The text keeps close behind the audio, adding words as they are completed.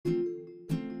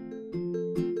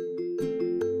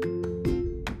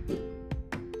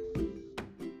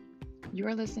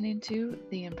are listening to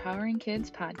the Empowering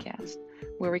Kids podcast,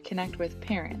 where we connect with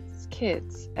parents,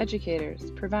 kids,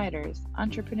 educators, providers,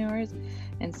 entrepreneurs,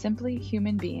 and simply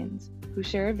human beings who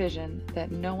share a vision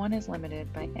that no one is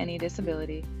limited by any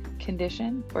disability,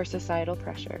 condition, or societal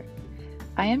pressure.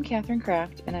 I am Catherine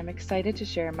Kraft, and I'm excited to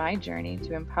share my journey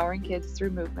to empowering kids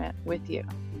through movement with you.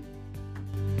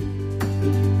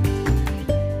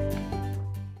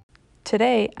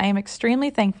 Today, I am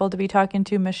extremely thankful to be talking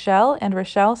to Michelle and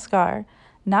Rochelle Scar.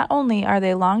 Not only are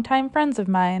they longtime friends of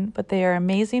mine, but they are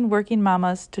amazing working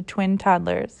mamas to twin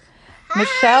toddlers.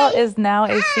 Michelle is now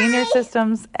a senior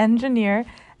systems engineer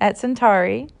at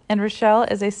Centauri, and Rochelle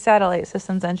is a satellite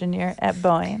systems engineer at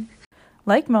Boeing.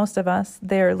 Like most of us,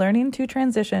 they are learning to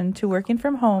transition to working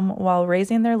from home while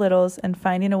raising their littles and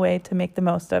finding a way to make the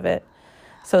most of it.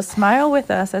 So smile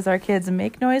with us as our kids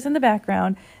make noise in the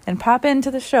background and pop into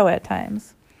the show at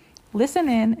times. Listen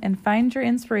in and find your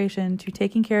inspiration to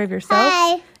taking care of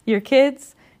yourself, your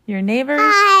kids, your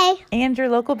neighbors, and your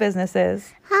local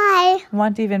businesses.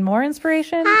 Want even more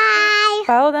inspiration?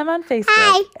 Follow them on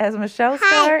Facebook as Michelle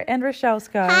Scar and Rochelle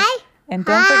Scar. And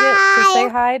don't forget to say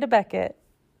hi to Beckett.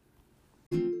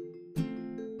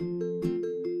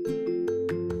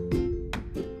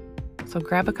 So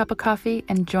grab a cup of coffee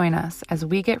and join us as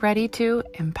we get ready to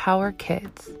empower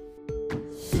kids.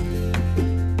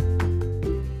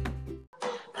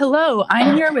 Hello,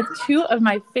 I'm here with two of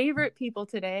my favorite people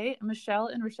today, Michelle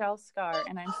and Rochelle Scar,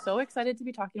 and I'm so excited to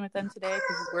be talking with them today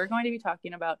because we're going to be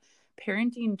talking about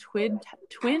parenting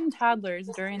twin toddlers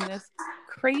during this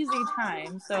crazy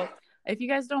time. So if you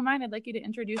guys don't mind, I'd like you to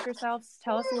introduce yourselves.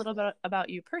 Tell us a little bit about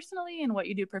you personally and what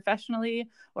you do professionally,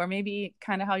 or maybe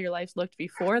kind of how your life's looked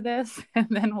before this, and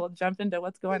then we'll jump into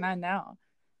what's going on now.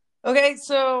 Okay,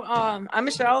 so I'm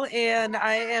Michelle, and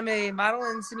I am a model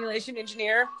and simulation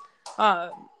engineer.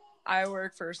 I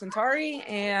work for Centauri,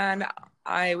 and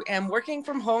I am working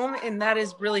from home, and that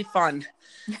is really fun.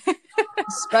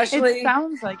 Especially it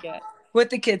sounds like it. With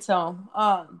the kids home.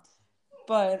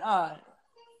 But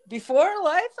before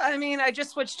life, I mean, I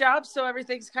just switched jobs, so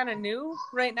everything's kind of new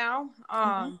right now.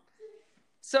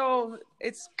 So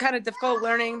it's kind of difficult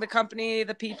learning the company,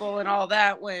 the people, and all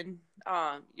that when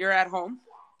you're at home.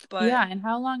 But yeah, and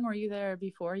how long were you there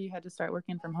before you had to start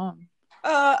working from home?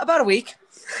 About a week.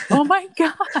 Oh my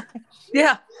gosh.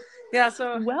 Yeah.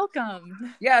 So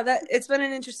welcome. Yeah, it's been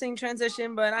an interesting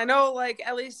transition, but I know, like,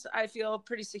 at least I feel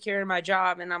pretty secure in my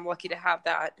job, and I'm lucky to have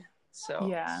that. So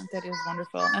yeah, that is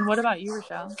wonderful. And what about you,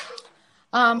 Rochelle?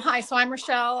 Hi, so I'm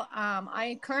Rochelle.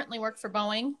 I currently work for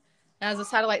Boeing as a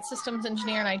satellite systems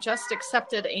engineer, and I just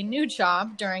accepted a new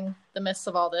job during the midst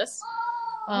of all this.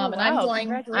 And I'm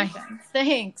congratulations.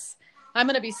 Thanks. I'm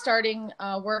going to be starting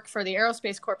work for the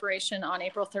Aerospace Corporation on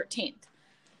April 13th.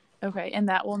 Okay, and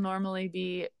that will normally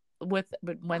be when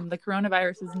the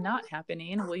coronavirus is not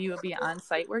happening. Will you be on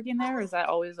site working there, or is that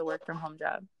always a work from home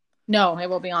job? No, it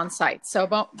will be on site. So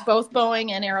both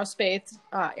Boeing and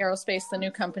Aerospace, the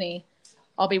new company,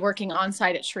 I'll be working on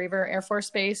site at Schriever Air Force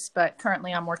Base, but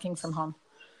currently I'm working from home.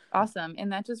 Awesome.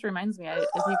 And that just reminds me,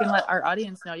 if you can let our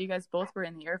audience know, you guys both were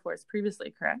in the Air Force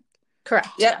previously, correct? Correct.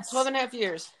 Yeah, yes. 12 and a half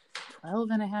years.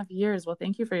 12 and a half years. Well,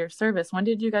 thank you for your service. When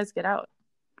did you guys get out?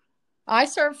 I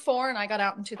served 4 and I got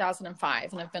out in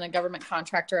 2005, and I've been a government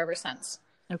contractor ever since.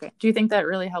 Okay. Do you think that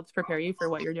really helps prepare you for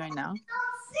what you're doing now?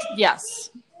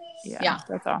 Yes. Yeah.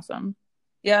 That's awesome.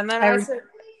 Yeah, and then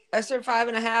I served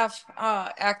 5.5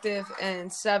 active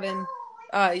and 7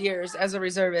 years as a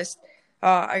reservist.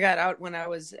 I got out when I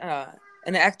was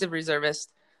an active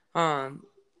reservist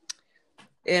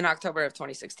in October of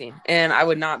 2016, and I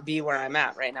would not be where I'm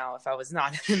at right now if I was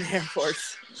not in the Air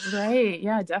Force. Right.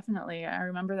 Yeah, definitely. I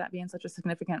remember that being such a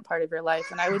significant part of your life.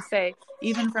 And I would say,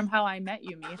 even from how I met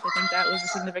you, Meath, I think that was a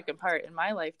significant part in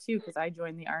my life too, because I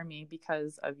joined the Army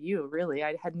because of you, really.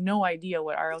 I had no idea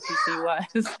what ROTC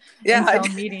was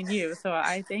until meeting you. So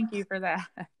I thank you for that.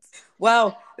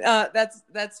 Wow.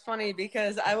 That's funny,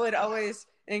 because I would always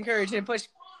encourage and push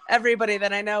everybody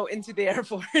that I know into the Air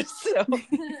Force. So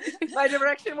my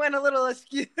direction went a little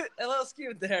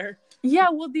skewed there. Yeah,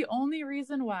 well, the only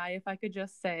reason why, if I could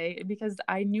just say, because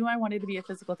I knew I wanted to be a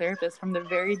physical therapist from the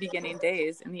very beginning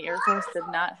days, and the Air Force did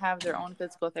not have their own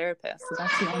physical therapist. So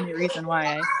that's the only reason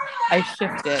why I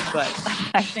shifted. But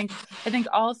I think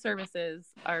all services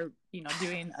are,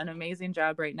 doing an amazing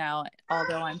job right now,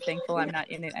 although I'm thankful I'm not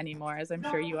in it anymore, as I'm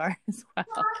sure you are as well.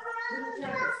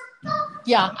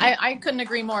 Yeah, I couldn't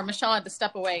agree more. Michelle had to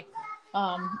step away.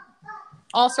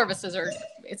 All services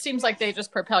it seems like they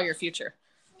just propel your future.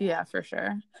 Yeah, for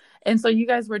sure. And so you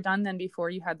guys were done then before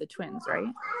you had the twins,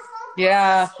 right?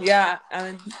 Yeah. I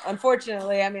mean,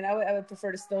 unfortunately, I would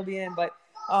prefer to still be in, but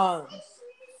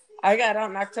I got out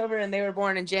in October and they were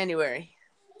born in January.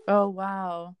 Oh,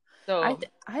 wow. So I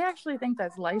actually think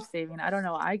that's life-saving. I don't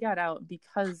know. I got out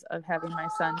because of having my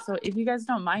son. So if you guys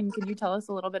don't mind, can you tell us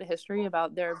a little bit of history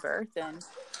about their birth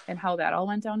and how that all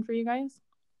went down for you guys?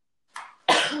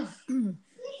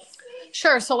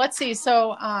 Sure. So let's see.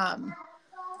 So, I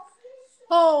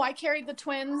carried the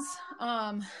twins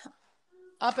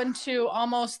up into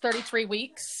almost 33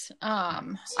 weeks.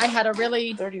 I had a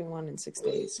really 31 in 6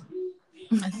 days.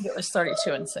 I think it was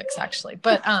 32 and 6 actually,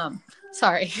 but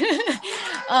sorry.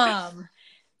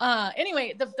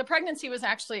 Anyway, the pregnancy was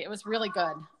actually, it was really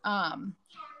good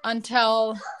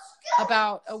until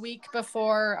about a week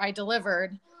before I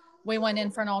delivered. We went in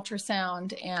for an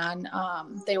ultrasound, and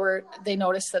they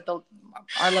noticed that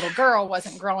our little girl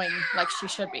wasn't growing like she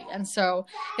should be. And so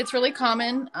it's really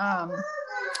common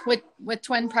with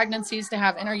twin pregnancies to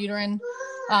have intrauterine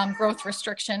growth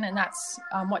restriction, and that's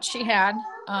what she had.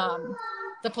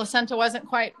 The placenta wasn't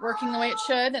quite working the way it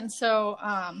should, and so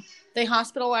they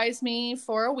hospitalized me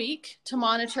for a week to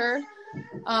monitor.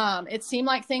 It seemed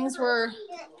like things were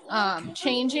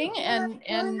changing and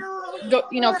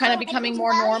kind of becoming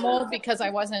more normal, because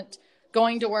I wasn't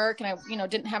going to work and I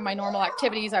didn't have my normal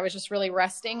activities. I was just really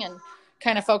resting and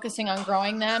kind of focusing on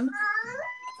growing them.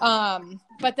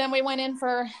 But then we went in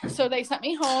so they sent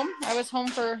me home. I was home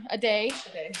for a day.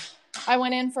 I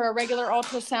went in for a regular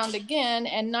ultrasound again,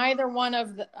 and neither one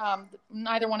of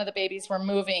the babies were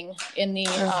moving in the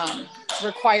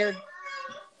required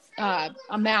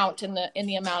amount in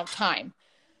the amount of time.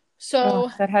 So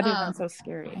that had to have been so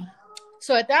scary.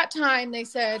 So at that time they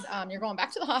said, you're going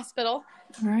back to the hospital.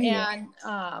 Right.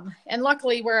 And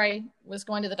luckily where I was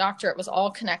going to the doctor, it was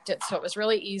all connected. So it was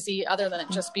really easy, other than it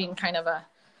just being kind of a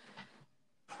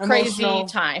crazy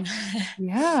time.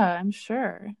 Yeah, I'm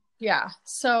sure. Yeah.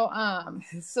 So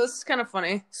this is kind of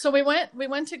funny. So we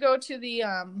went to go to the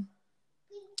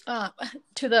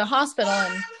hospital,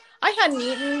 and I hadn't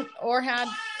eaten or had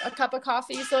a cup of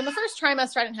coffee. So in the first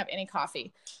trimester, I didn't have any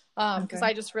coffee because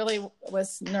I just really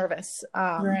was nervous.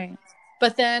 Right.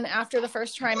 But then after the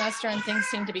first trimester and things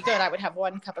seemed to be good, I would have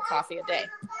 1 cup of coffee a day.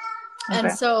 Okay.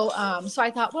 And so I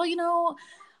thought, well, I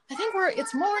think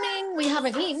it's morning. We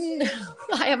haven't eaten.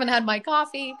 I haven't had my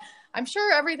coffee. I'm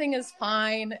sure everything is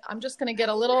fine. I'm just going to get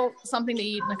a little something to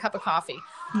eat and a cup of coffee.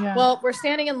 Yeah. Well, we're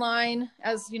standing in line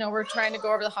as, we're trying to go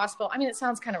over to the hospital. I mean, it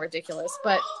sounds kind of ridiculous,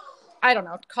 but I don't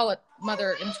know, call it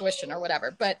mother intuition or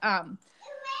whatever. But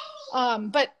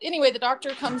anyway, the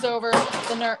doctor comes over,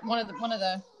 one of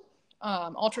the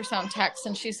ultrasound techs,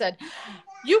 and she said,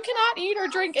 "You cannot eat or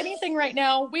drink anything right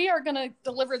now. We are going to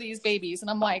deliver these babies." And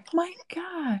I'm like, oh my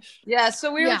gosh. Yeah.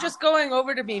 So we were just going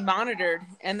over to be monitored.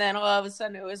 And then all of a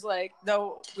sudden it was like,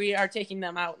 no, we are taking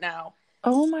them out now.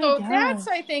 Oh my God. So that's,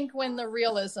 I think, when the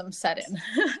realism set in.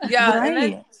 Yeah. Right.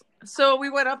 And then, so we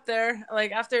went up there,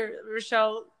 like after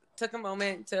Rochelle took a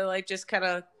moment to like just kind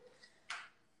of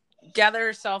gather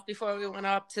herself before we went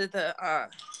up to the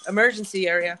emergency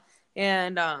area.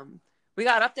 And we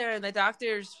got up there, and the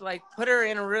doctors like put her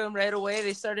in a room right away.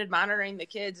 They started monitoring the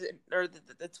kids, or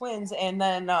the twins. And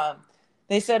then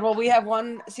they said, well, we have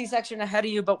 1 C-section ahead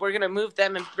of you, but we're going to move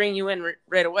them and bring you in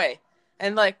right away.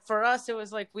 And like for us, it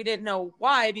was like we didn't know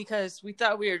why, because we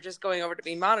thought we were just going over to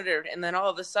be monitored. And then all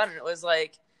of a sudden it was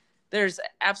like, there's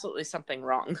absolutely something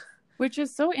wrong. Which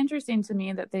is so interesting to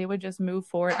me that they would just move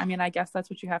forward. I mean, I guess that's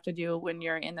what you have to do when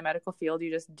you're in the medical field. You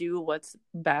just do what's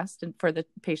best for the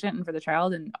patient and for the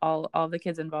child and all the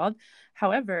kids involved.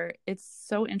 However, it's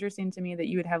so interesting to me that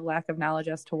you would have lack of knowledge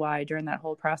as to why during that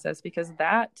whole process, because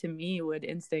that to me would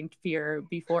instinct fear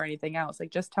before anything else.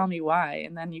 Like, just tell me why,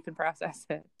 and then you can process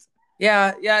it.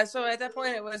 Yeah. Yeah. So at that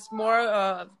point it was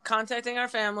more contacting our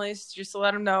families just to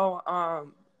let them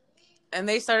know. And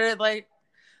they started like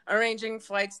arranging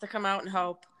flights to come out and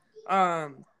help.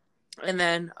 And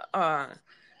then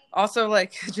also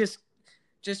like just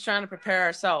trying to prepare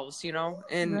ourselves,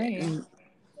 and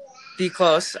be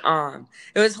close.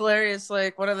 It was hilarious.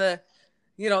 Like one of the,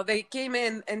 they came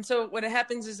in, and so what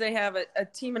happens is they have a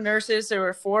team of nurses. There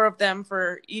were 4 of them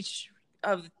for each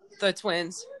of the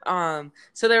twins.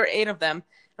 So there were 8 of them.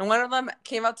 And one of them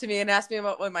came up to me and asked me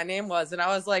about what my name was. And I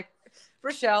was like,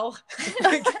 Rochelle.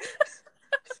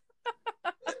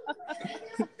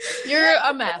 You're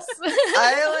a mess.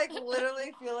 I like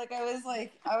literally feel like I was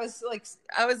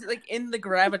in the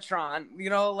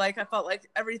gravitron, like I felt like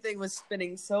everything was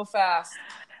spinning so fast.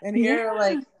 And here,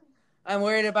 like, I'm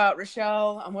worried about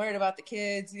Rochelle. I'm worried about the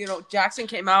kids. Jackson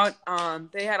came out.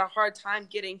 They had a hard time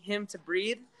getting him to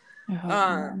breathe.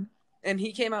 And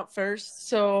he came out first.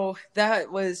 So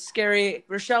that was scary.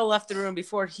 Rochelle left the room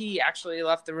before he actually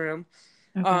left the room.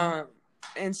 Okay.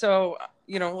 And so,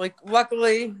 like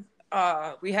luckily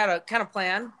we had a kind of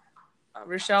plan.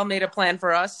 Rochelle made a plan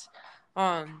for us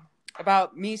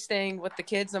about me staying with the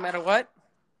kids no matter what.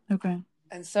 Okay.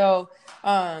 And so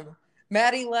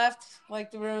Maddie left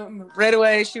like the room right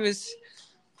away. She was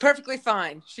perfectly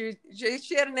fine. She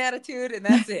had an attitude, and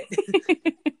that's it.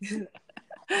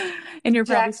 And you're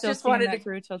probably Jax still just seeing wanted that to-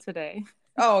 through till today.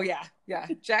 Oh yeah.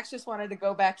 Jax just wanted to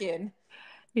go back in.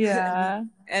 Yeah.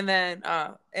 and then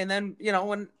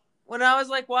when I was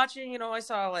like watching, I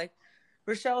saw like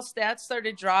Rochelle's stats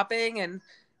started dropping, and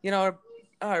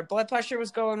her blood pressure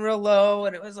was going real low,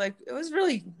 and it was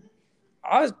really,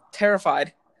 I was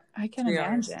terrified. I can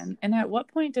imagine. And at what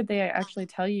point did they actually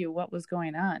tell you what was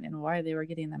going on and why they were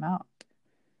getting them out?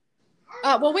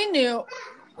 Well, we knew.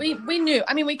 We knew.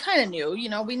 I mean, we kind of knew.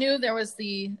 We knew there was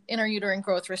the intrauterine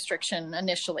growth restriction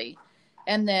initially,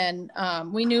 and then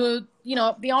we knew.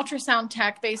 The ultrasound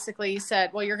tech basically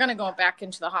said, "Well, you're going to go back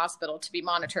into the hospital to be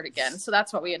monitored again." So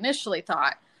that's what we initially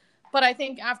thought. But I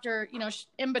think after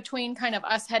in between, kind of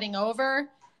us heading over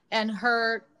and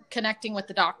her connecting with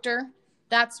the doctor,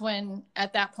 that's when,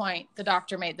 at that point, the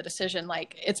doctor made the decision,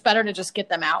 like, it's better to just get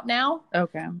them out now.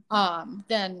 Okay.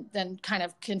 Than kind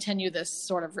of continue this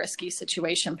sort of risky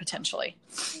situation potentially.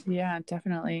 Yeah,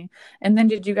 definitely. And then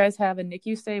did you guys have a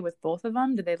NICU stay with both of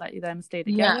them? Did they let them stay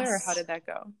together, Yes. or how did that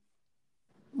go?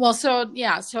 Well, so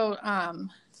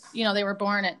they were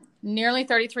born at nearly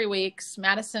 33 weeks.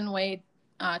 Madison weighed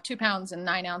 2 pounds and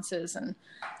 9 ounces, and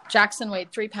Jackson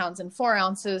weighed 3 pounds and 4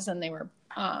 ounces, and they were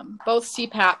both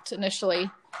CPAP'd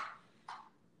initially,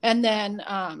 and then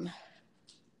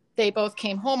they both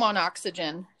came home on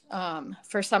oxygen.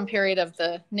 For some period of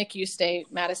the NICU stay,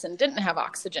 Madison didn't have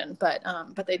oxygen, but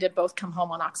they did both come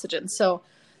home on oxygen. So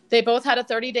they both had a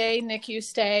 30-day NICU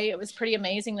stay. It was pretty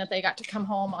amazing that they got to come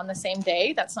home on the same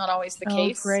day. That's not always the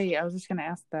case. Oh, great. I was just going to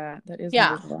ask that. That is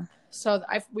wonderful. So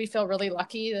we feel really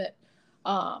lucky that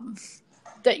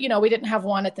we didn't have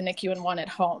one at the NICU and one at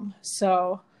home.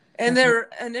 So. And their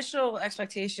initial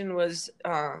expectation was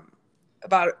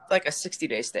about like a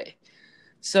 60-day stay.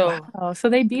 So, wow. So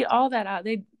they beat all that out.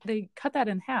 They cut that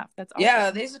in half. That's awesome.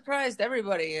 Yeah, they surprised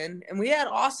everybody, and we had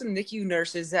awesome NICU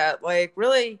nurses that like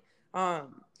really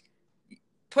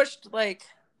pushed like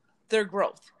their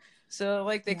growth. So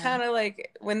like they kind of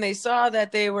like when they saw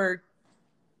that they were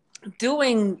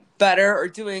doing better or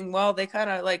doing well, they kind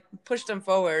of like pushed them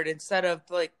forward instead of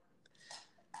like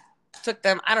took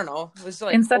them. I don't know. It was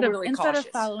like instead cautious.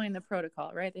 of following the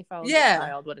protocol, right? They followed the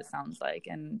child, what it sounds like,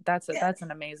 and that's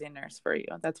an amazing nurse for you.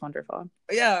 That's wonderful.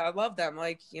 Yeah, I love them.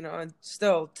 Like and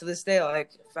still to this day,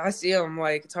 like if I see them,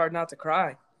 like it's hard not to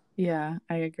cry. Yeah,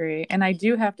 I agree, and I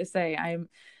do have to say,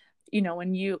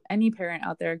 when any parent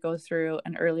out there goes through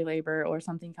an early labor or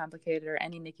something complicated or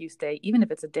any NICU stay, even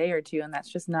if it's a day or two, and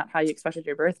that's just not how you expected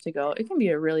your birth to go, it can be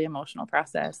a really emotional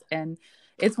process. And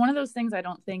it's one of those things I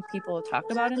don't think people talk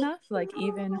about enough. Like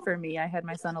even for me, I had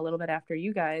my son a little bit after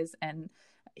you guys, and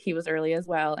he was early as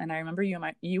well. And I remember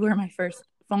you were my first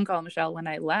phone call, Michelle, when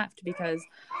I left, because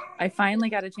I finally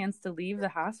got a chance to leave the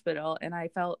hospital and I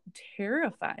felt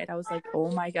terrified. I was like,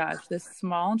 oh my gosh, this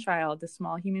small child, this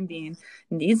small human being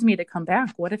needs me to come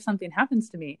back. What if something happens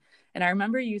to me? And I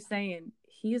remember you saying,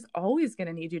 he's always going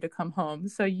to need you to come home.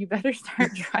 So you better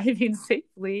start driving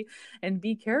safely and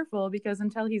be careful, because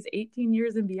until he's 18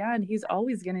 years and beyond, he's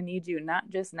always going to need you, not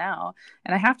just now.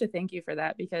 And I have to thank you for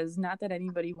that, because not that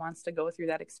anybody wants to go through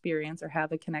that experience or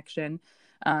have a connection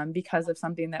because of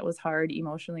something that was hard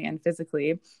emotionally and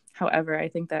physically. However, I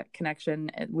think that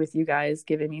connection with you guys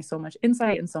giving me so much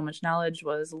insight and so much knowledge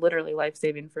was literally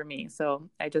life-saving for me. So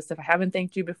if I haven't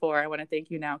thanked you before, I want to thank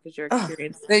you now, because your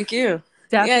experience thank you.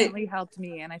 Definitely helped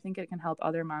me, and I think it can help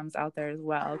other moms out there as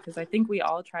well, because I think we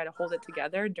all try to hold it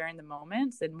together during the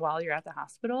moments and while you're at the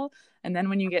hospital, and then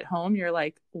when you get home you're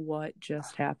like, what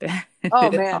just happened? Oh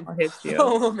man. It all hits you.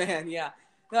 Oh man, yeah.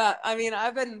 I mean,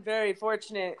 I've been very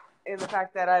fortunate in the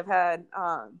fact that I've had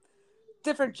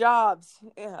different jobs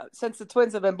since the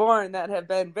twins have been born that have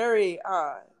been very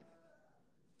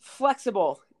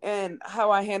flexible in how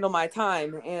I handle my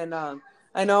time. And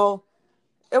I know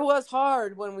it was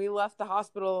hard when we left the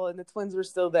hospital and the twins were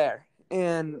still there.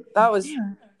 And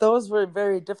those were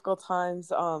very difficult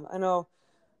times. I know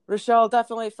Rochelle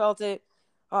definitely felt it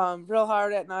real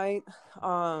hard at night.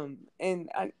 And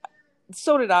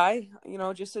so did I,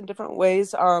 just in different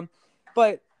ways.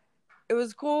 But it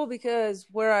was cool because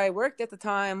where I worked at the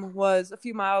time was a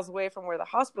few miles away from where the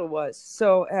hospital was.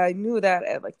 So I knew that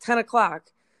at like 10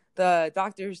 o'clock, the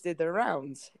doctors did their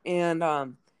rounds, and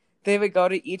they would go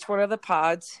to each one of the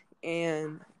pods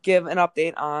and give an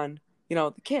update on,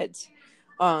 the kids,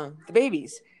 the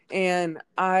babies. and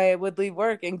I would leave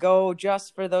work and go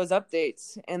just for those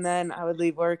updates. And then I would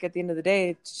leave work at the end of the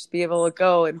day to just be able to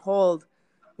go and hold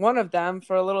one of them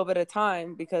for a little bit of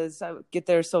time, because I would get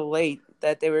there so late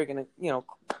that they were going to,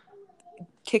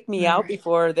 kick me out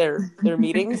before their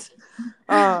meetings.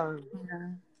 Yeah.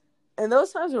 And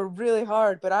those times were really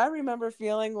hard, but I remember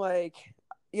feeling like,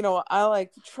 I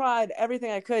like tried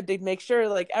everything I could to make sure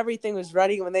like everything was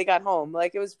ready when they got home.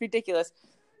 Like, it was ridiculous.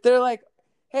 They're like,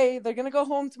 hey, they're going to go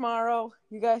home tomorrow.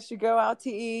 You guys should go out to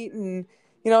eat and,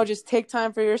 just take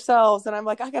time for yourselves. And I'm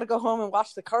like, I got to go home and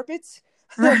wash the carpets.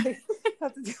 I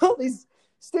have to do all these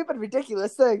stupid,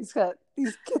 ridiculous things that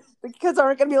the kids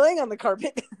aren't going to be laying on the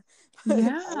carpet.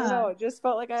 Yeah. I don't know. It just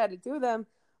felt like I had to do them.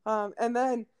 And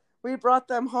then we brought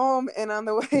them home, and on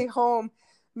the way home,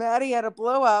 Maddie had a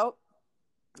blowout.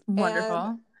 Wonderful.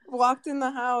 And walked in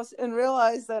the house and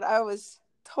realized that I was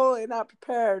totally not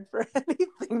prepared for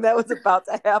anything that was about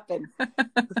to happen.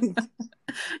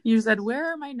 You said,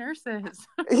 where are my nurses?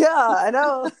 Yeah, I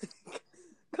know.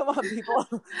 Come on,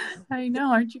 people. I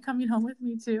know. Aren't you coming home with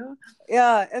me too?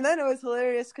 Yeah, and then it was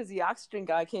hilarious because the oxygen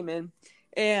guy came in,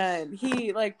 and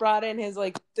he like brought in his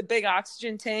like the big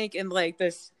oxygen tank and like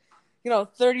this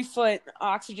 30-foot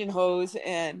oxygen hose.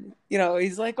 And,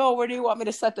 he's like, oh, where do you want me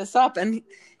to set this up? And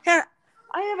yeah,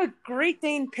 I have a Great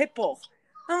Dane pit bull.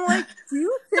 I'm like, do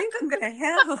you think I'm going to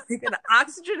have like an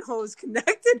oxygen hose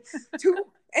connected to,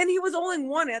 and he was only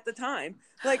one at the time,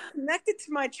 like connected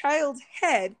to my child's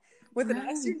head with an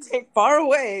oxygen tank far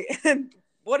away. And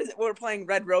what is it? We're playing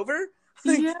Red Rover.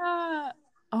 Yeah.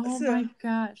 Oh my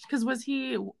gosh. Because was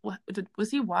he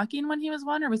walking when he was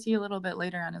one, or was he a little bit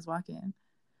later on his walk-in?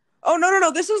 Oh, no.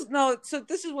 So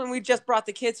this is when we just brought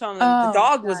the kids home, and the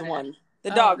dog was one.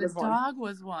 The dog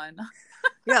was one.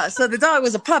 Yeah, so the dog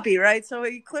was a puppy, right? So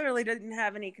he clearly didn't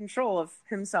have any control of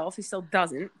himself. He still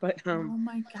doesn't, but oh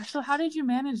my gosh. So how did you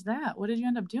manage that? What did you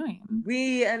end up doing?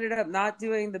 We ended up not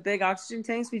doing the big oxygen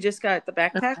tanks. We just got the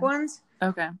backpack ones.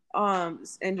 Okay.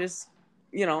 And just,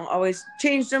 always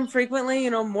changed them frequently,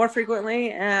 more frequently,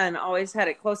 and always had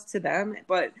it close to them.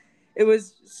 But it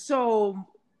was so,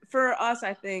 for us,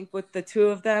 I think, with the two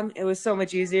of them, it was so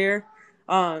much easier.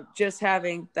 Just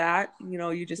having that,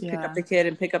 you just pick up the kid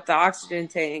and pick up the oxygen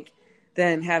tank,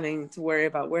 than having to worry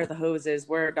about where the hose is,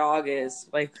 where a dog is,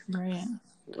 like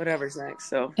whatever's next.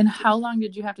 So. And how long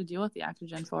did you have to deal with the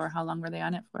oxygen for? How long were they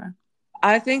on it for?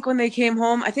 I think when they came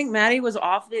home, I think Maddie was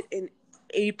off it in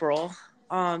April.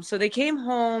 So they came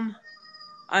home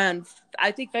on,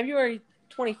 I think, February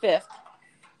 25th.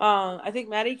 I think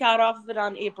Maddie got off of it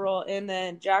on April, and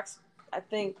then Jax, I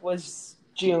think, was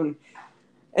June.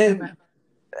 And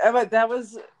but that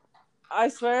was, I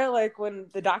swear, like when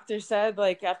the doctor said,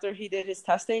 like after he did his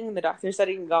testing, the doctor said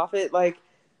he can go off it, like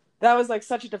that was like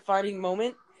such a defining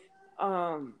moment.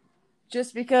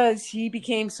 Just because he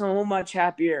became so much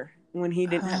happier when he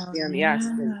didn't have to be on the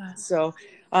accident. So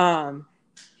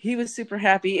he was super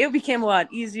happy. It became a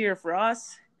lot easier for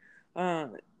us. I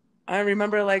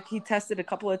remember like he tested a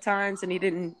couple of times and he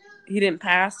didn't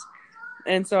pass.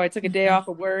 And so I took a day off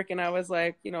of work, and I was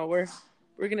like,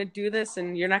 we're going to do this,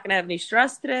 and you're not going to have any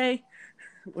stress today.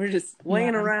 We're just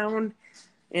laying around,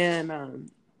 and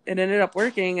it ended up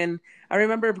working. And I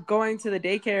remember going to the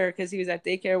daycare, because he was at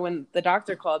daycare when the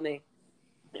doctor called me.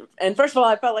 And first of all,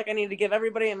 I felt like I needed to give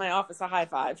everybody in my office a high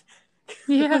five.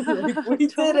 Yeah, we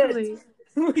did it.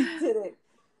 We did it.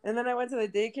 And then I went to the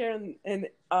daycare, and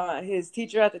his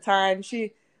teacher at the time,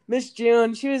 Miss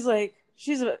June, she was like,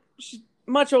 she's a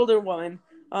much older woman,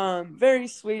 very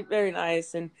sweet, very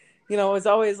nice, and was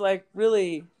always like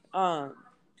really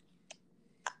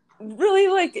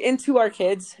like into our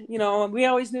kids. And we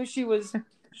always knew she was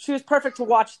perfect to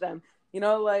watch them.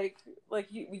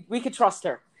 We could trust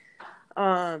her.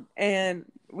 And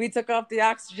we took off the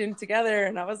oxygen together,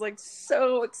 and I was like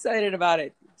so excited about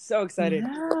it. So excited.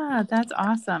 Yeah, that's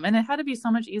awesome. And it had to be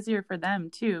so much easier for them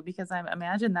too, because I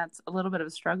imagine that's a little bit of a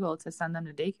struggle to send them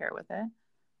to daycare with it.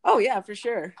 Oh yeah, for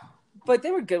sure. But they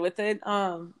were good with it.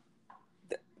 The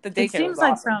daycare it seems was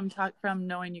like awesome. from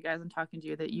knowing you guys and talking to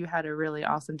you that you had a really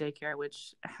awesome daycare,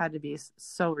 which had to be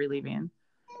so relieving.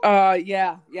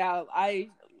 Yeah. I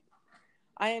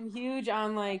am huge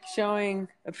on like showing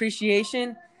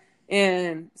appreciation,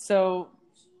 and so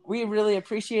we really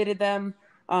appreciated them.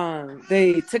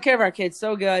 They took care of our kids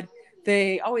so good.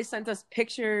 They always sent us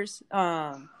pictures.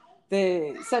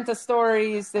 They sent us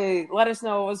stories. They let us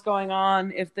know what was going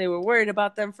on, if they were worried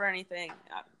about them for anything.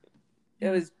 It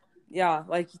was,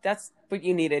 like that's what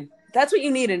you needed. That's what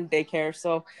you need in daycare.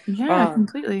 So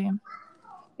completely.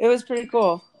 It was pretty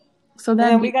cool. So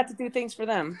then we got to do things for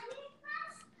them.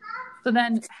 So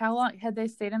then how long had they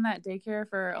stayed in that daycare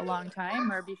for a long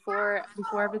time, or before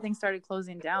everything started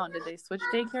closing down, did they switch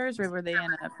daycares, or were they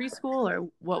in a preschool, or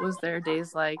what was their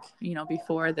days like,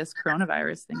 before this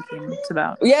coronavirus thing came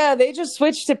about? Yeah, they just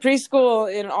switched to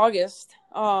preschool in August.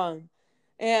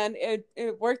 And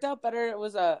it worked out better.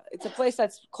 It's a place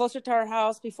that's closer to our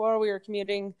house. Before we were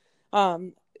commuting,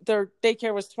 their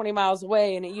daycare was 20 miles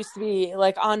away, and it used to be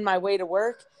like on my way to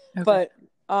work. Okay. But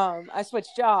I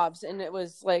switched jobs, and it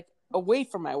was like away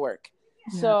from my work.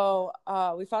 Yeah. So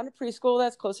we found a preschool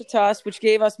that's closer to us, which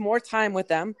gave us more time with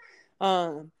them.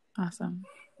 Awesome.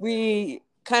 We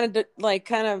kind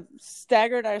of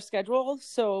staggered our schedule,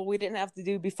 so we didn't have to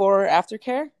do before or after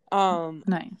care.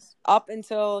 Nice. Up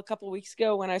until a couple of weeks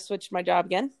ago when I switched my job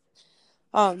again.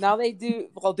 Now they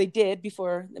did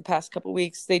before the past couple of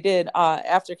weeks. They did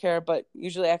aftercare, but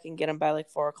usually I can get them by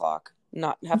like 4:00,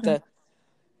 not have to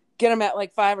get them at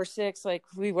like 5 or 6 like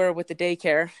we were with the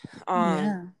daycare.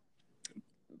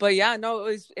 But yeah,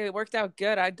 no, it worked out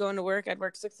good. I'd go into work. I'd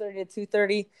work 6:30 to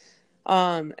 2:30.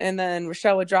 And then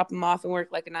Rochelle would drop them off and work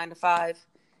like a 9 to 5,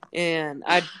 and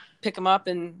I'd pick them up,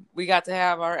 and we got to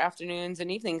have our afternoons and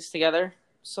evenings together.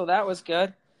 So that was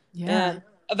good. Yeah. And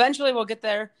eventually we'll get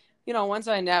there. Once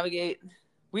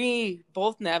we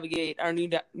both navigate our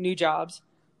new jobs,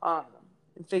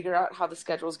 and figure out how the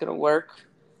schedule is going to work.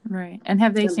 Right. And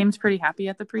have they seemed pretty happy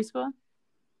at the preschool?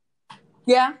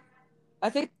 Yeah,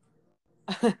 I think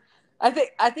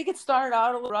it started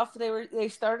out a little rough. They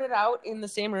started out in the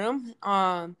same room,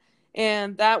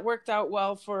 and that worked out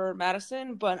well for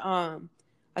Madison. But I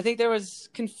think there was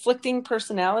conflicting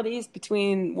personalities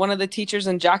between one of the teachers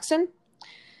and Jackson,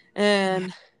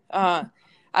 and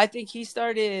I think he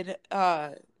started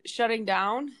shutting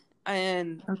down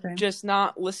and just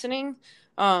not listening,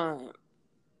 and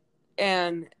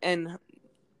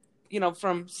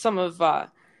from some of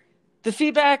the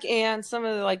feedback and some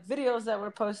of the like videos that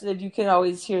were posted, you could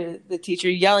always hear the teacher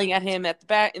yelling at him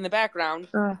in the background.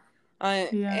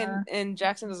 And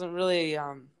Jackson doesn't really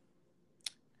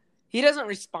he doesn't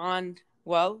respond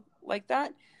well like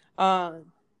that.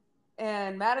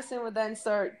 And Madison would then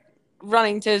start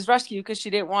running to his rescue because she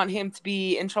didn't want him to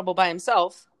be in trouble by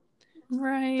himself.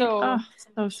 Right.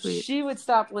 So sweet. She would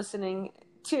stop listening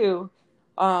too.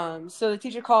 So the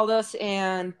teacher called us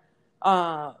and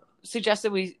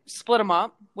suggested we split them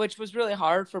up, which was really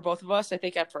hard for both of us, I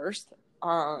think, at first.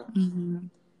 But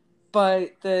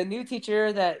the new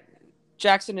teacher that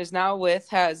Jackson is now with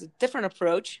has a different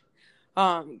approach,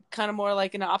 kind of more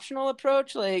like an optional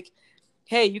approach. Like,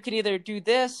 hey, you could either do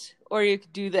this or you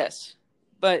could do this.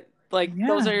 But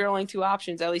those are your only two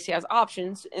options. At least he has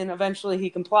options, and eventually he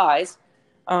complies.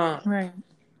 Right.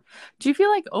 Do you feel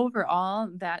like overall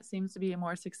that seems to be a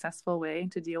more successful way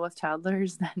to deal with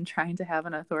toddlers than trying to have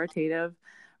an authoritative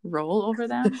role over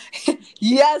them?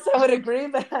 Yes, I would agree,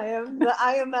 but I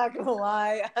am not gonna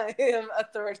lie. I am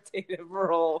authoritative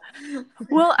role.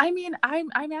 Well, I mean,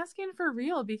 I'm asking for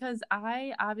real because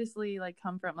I obviously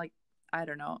come from I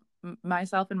don't know,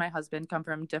 myself and my husband come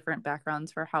from different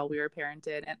backgrounds for how we were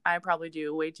parented, and I probably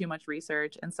do way too much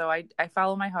research, and so I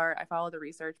follow my heart, I follow the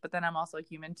research, but then I'm also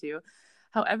human too.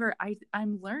 However,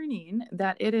 I'm learning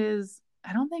that it is,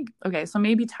 I don't think, okay, so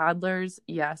maybe toddlers,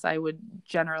 yes, I would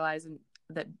generalize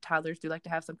that toddlers do like to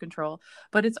have some control,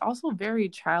 but it's also very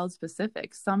child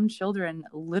specific. Some children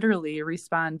literally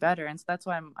respond better. And so that's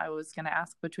why I was going to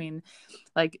ask between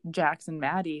Jax and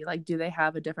Maddie, do they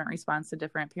have a different response to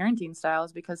different parenting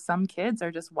styles? Because some kids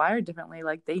are just wired differently.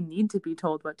 They need to be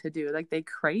told what to do. They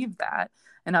crave that.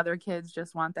 And other kids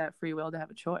just want that free will to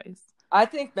have a choice. I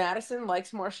think Madison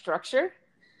likes more structure.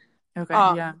 Okay.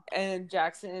 Yeah. And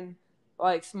Jackson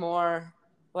likes more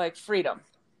freedom.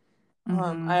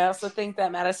 I also think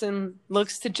that Madison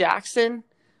looks to Jackson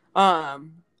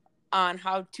on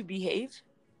how to behave,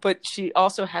 but she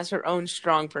also has her own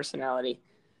strong personality.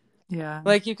 Yeah.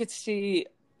 You could see,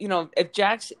 if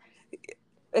Jackson,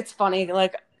 it's funny,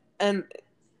 and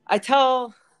I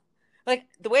tell,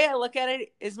 the way I look at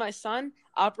it is my son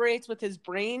operates with his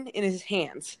brain in his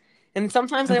hands. And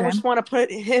sometimes I just want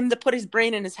to put his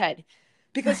brain in his head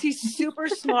because he's super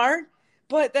smart,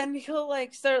 but then he'll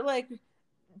start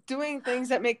doing things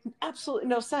that make absolutely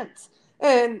no sense.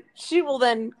 And she will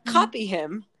then copy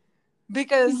him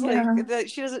because that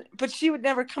she doesn't, but she would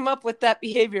never come up with that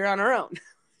behavior on her own.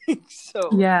 So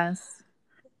yes.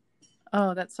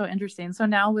 Oh, that's so interesting. So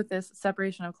now with this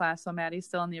separation of class, so Maddie's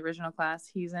still in the original class,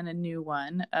 he's in a new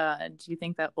one. Do you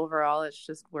think that overall it's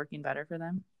just working better for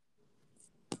them?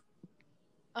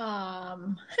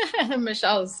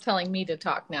 Michelle's telling me to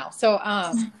talk now. So,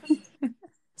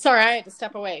 sorry, I had to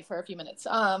step away for a few minutes.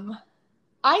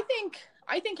 I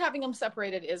I think having them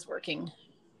separated is working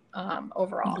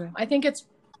overall. Okay. I think it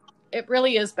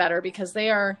really is better because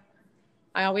I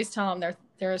always tell them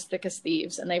they're as thick as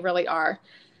thieves, and they really are,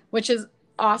 which is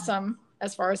awesome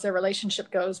as far as their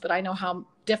relationship goes. But I know how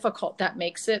difficult that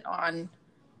makes it on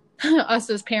us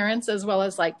as parents, as well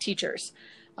as like teachers.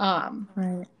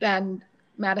 Right. And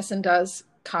Madison does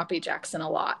copy Jackson a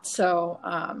lot. So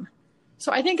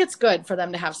I think it's good for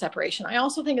them to have separation. I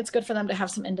also think it's good for them to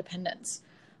have some independence,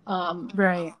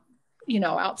 Right.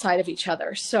 outside of each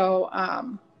other. So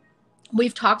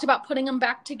we've talked about putting them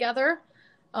back together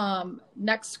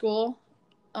next school,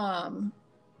 fall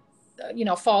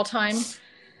time,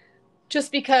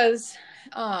 just because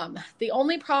the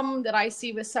only problem that I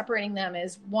see with separating them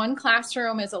is one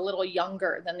classroom is a little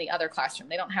younger than the other classroom.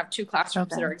 They don't have two classrooms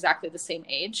that are exactly the same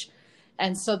age.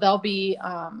 And so they'll be,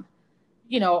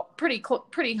 pretty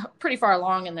far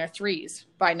along in their threes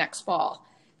by next fall.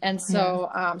 And so,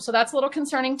 so that's a little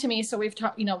concerning to me. So we've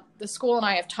talked, the school and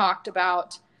I have talked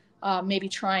about maybe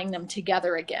trying them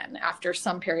together again after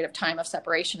some period of time of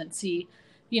separation, and see,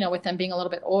 with them being a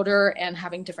little bit older and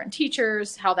having different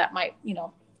teachers, how that might,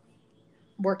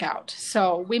 work out.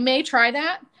 So we may try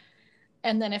that.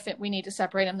 And then if we need to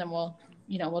separate them, then we'll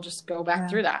just go back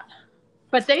through that.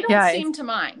 But they don't seem to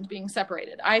mind being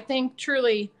separated. I think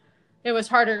truly it was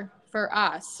harder for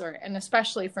us, and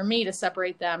especially for me, to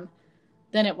separate them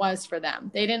than it was for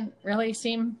them. They didn't really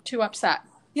seem too upset.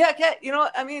 Yeah, Kat,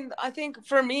 I think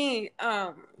for me,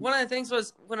 one of the things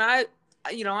was when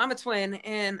I'm a twin,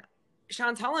 and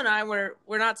Chantel and I we're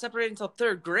not separated until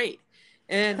third grade.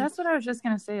 And that's what I was just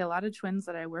going to say. A lot of twins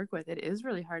that I work with, it is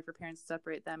really hard for parents to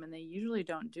separate them, and they usually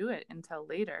don't do it until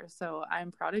later. So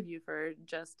I'm proud of you for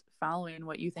just following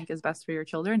what you think is best for your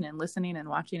children, and listening and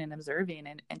watching and observing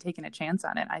and taking a chance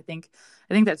on it. I think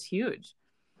that's huge.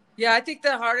 Yeah, I think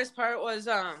the hardest part was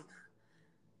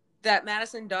that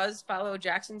Madison does follow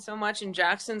Jackson so much, and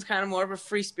Jackson's kind of more of a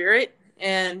free spirit,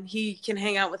 and he can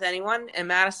hang out with anyone, and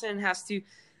Madison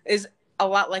is a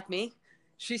lot like me.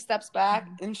 She steps back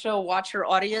and she'll watch her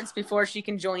audience before she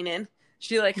can join in.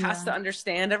 She has to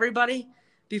understand everybody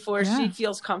before she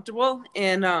feels comfortable.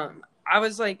 And I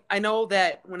was like, I know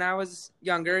that when I was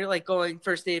younger, like going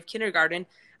first day of kindergarten,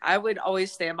 I would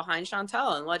always stand behind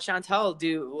Chantel and let Chantel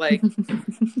do like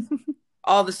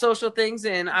all the social things,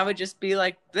 and I would just be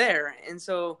like there. And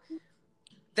so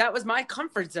that was my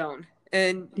comfort zone.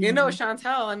 And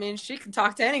Chantel, she can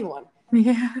talk to anyone.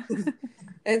 Yeah.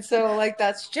 And so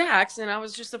that's Jax. And I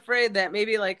was just afraid that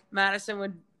maybe Madison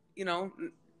would,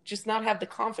 just not have the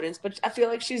confidence, but I feel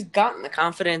like she's gotten the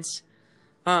confidence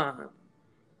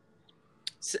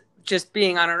just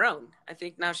being on her own. I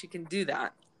think now she can do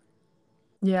that.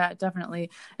 Yeah,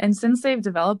 definitely. And since they've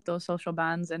developed those social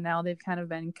bonds, and now they've kind of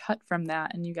been cut from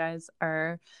that, and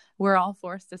we're all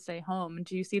forced to stay home,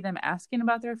 do you see them asking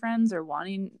about their friends, or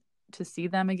wanting to see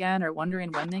them again, or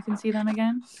wondering when they can see them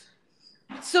again?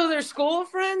 So their school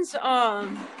friends,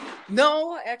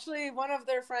 no, actually one of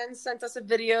their friends sent us a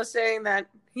video saying that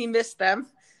he missed them,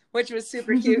 which was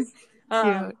super cute.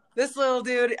 Cute. This little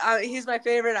dude, he's my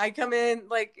favorite. I come in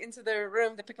into their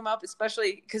room to pick him up,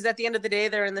 especially because at the end of the day,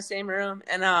 they're in the same room.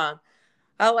 And I'll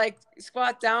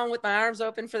squat down with my arms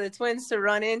open for the twins to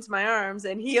run into my arms,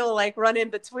 and he'll run in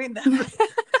between them.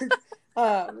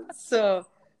 So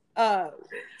that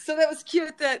was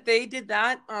cute that they did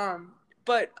that.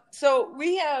 But so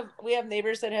we have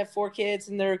neighbors that have 4 kids,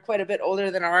 and they're quite a bit older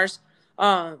than ours.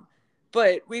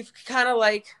 But we've kind of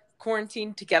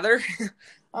quarantined together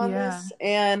on this,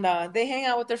 and they hang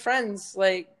out with their friends.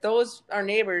 Those are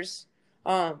neighbors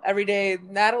every day.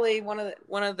 Natalie,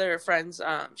 one of their friends,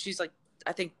 she's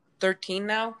I think 13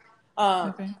 now.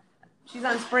 She's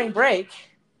on spring break.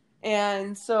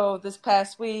 And so this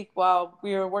past week, while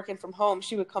we were working from home,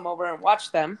 she would come over and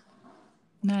watch them.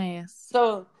 Nice.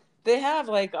 So they have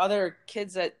other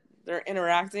kids that they're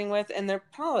interacting with, and they're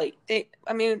probably,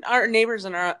 our neighbors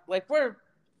and we're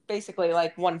basically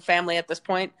one family at this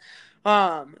point.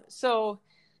 So,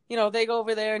 they go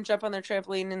over there and jump on their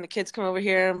trampoline, and the kids come over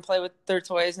here and play with their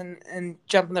toys and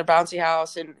jump in their bouncy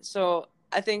house. And so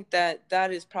I think that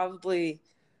has probably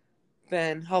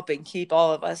been helping keep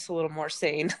all of us a little more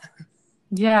sane.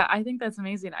 Yeah, I think that's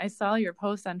amazing. I saw your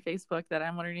post on Facebook that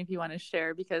I'm wondering if you want to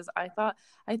share, because I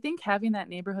think having that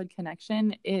neighborhood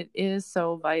connection, it is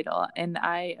so vital. And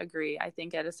I agree. I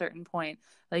think at a certain point,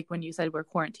 when you said we're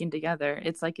quarantined together,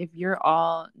 it's if you're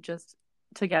all just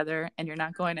together and you're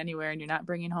not going anywhere and you're not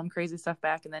bringing home crazy stuff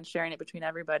back and then sharing it between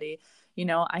everybody,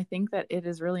 I think that it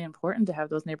is really important to have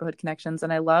those neighborhood connections.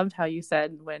 And I loved how you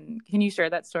said can you share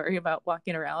that story about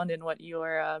walking around and what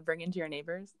you're bringing to your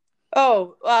neighbors?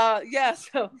 Oh, yeah.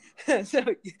 So, so,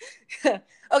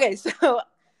 okay. So,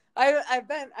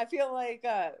 I feel like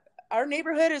our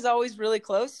neighborhood is always really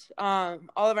close. All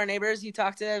of our neighbors, you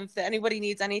talk to them. If anybody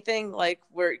needs anything, like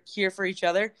we're here for each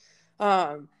other.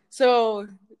 So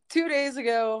 2 days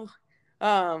ago,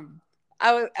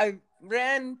 I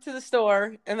ran to the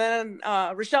store, and then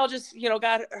Rochelle just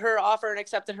got her offer and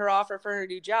accepted her offer for her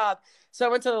new job. So I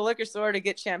went to the liquor store to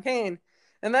get champagne,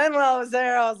 and then while I was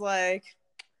there, I was like,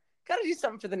 gotta do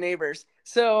something for the neighbors.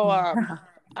 So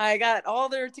I got all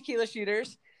their tequila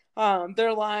shooters,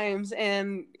 their limes,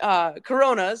 and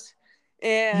Coronas,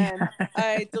 and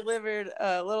I delivered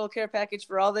a little care package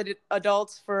for all the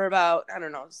adults for about, I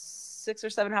don't know, 6 or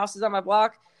 7 houses on my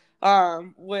block,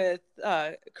 with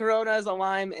Coronas, a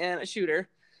lime, and a shooter.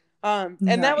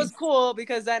 And that was cool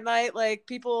because that night, like,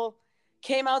 people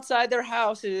came outside their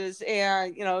houses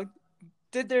and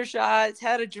did their shots,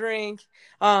 had a drink,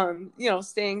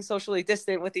 staying socially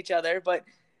distant with each other, but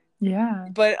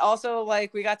also,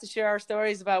 like, we got to share our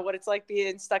stories about what it's like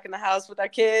being stuck in the house with our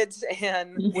kids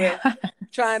and with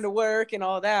trying to work and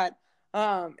all that.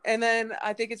 And then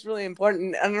I think it's really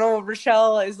important. I don't know,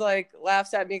 Rochelle is like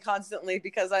laughs at me constantly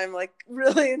because I'm like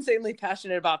really insanely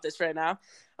passionate about this right now.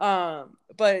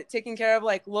 But taking care of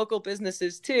like local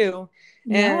businesses too.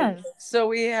 And so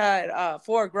we had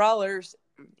 4 growlers,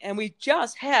 and we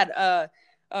just had a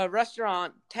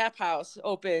restaurant tap house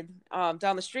open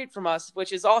down the street from us,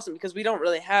 which is awesome because we don't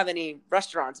really have any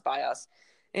restaurants by us.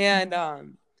 And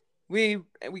we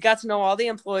got to know all the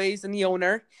employees and the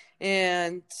owner,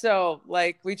 and so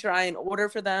like we try and order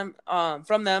for them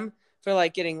from them for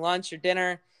like getting lunch or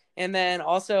dinner. And then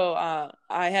also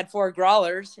I had 4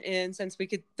 growlers, and since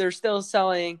they're still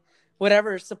selling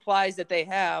whatever supplies that they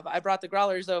have, I brought the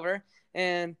growlers over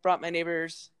and brought my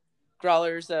neighbors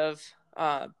growlers of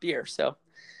beer. So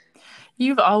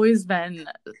you've always been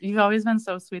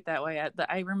so sweet that way.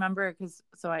 I remember because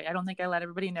I don't think I let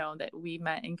everybody know that we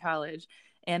met in college,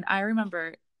 and I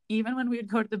remember even when we would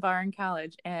go to the bar in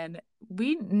college, and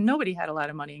nobody had a lot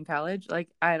of money in college. Like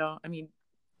I mean,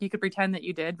 you could pretend that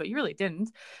you did, but you really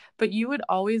didn't. But you would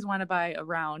always want to buy a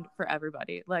round for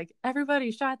everybody, like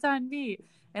everybody shots on me.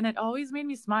 And it always made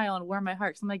me smile and warm my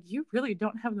heart. So I'm like, you really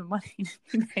don't have the money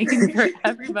to be paying for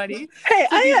everybody to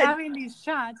be having these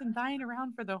shots and buying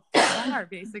around for the whole bar,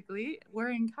 basically.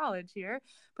 We're in college here.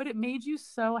 But it made you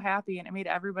so happy, and it made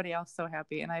everybody else so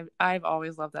happy. And I've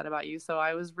always loved that about you. So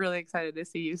I was really excited to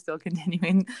see you still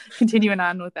continuing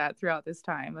on with that throughout this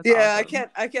time. That's awesome.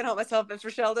 I can't help myself if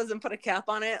Rochelle doesn't put a cap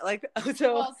on it. Like,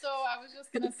 so. Well, so I was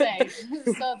just gonna say.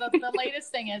 So the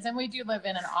latest thing is, and we do live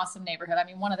in an awesome neighborhood. I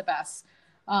mean, one of the best.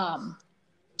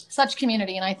 Such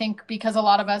community. And I think because a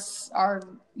lot of us are,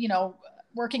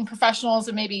 working professionals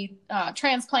and maybe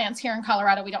transplants here in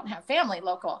Colorado, we don't have family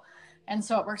local. And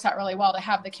so it works out really well to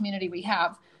have the community we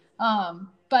have.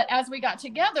 But as we got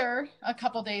together a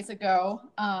couple days ago,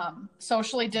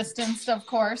 socially distanced, of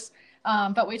course,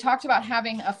 but we talked about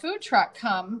having a food truck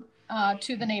come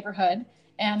to the neighborhood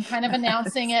and kind of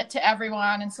announcing it to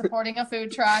everyone and supporting a food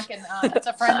truck. And it's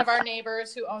a friend of our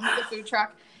neighbors who owns the food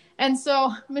truck. And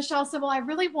so Michelle said, well, I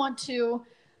really want to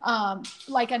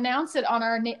announce it on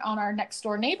our next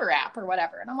door neighbor app or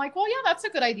whatever. And I'm like, well, yeah, that's a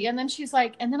good idea. And then she's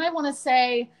like, and then I want to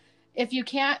say, if you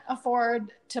can't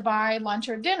afford to buy lunch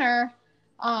or dinner,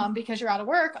 because you're out of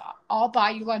work, I'll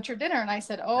buy you lunch or dinner. And I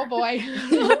said, oh boy.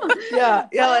 yeah.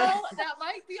 Well, that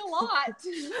might be a lot.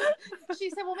 She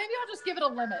said, well, maybe I'll just give it a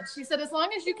limit. She said, as long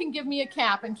as you can give me a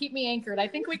cap and keep me anchored, I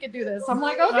think we could do this. I'm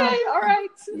like, okay, all right.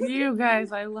 You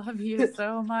guys, I love you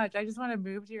so much. I just want to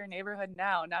move to your neighborhood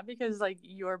now, not because like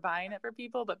you're buying it for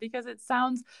people, but because it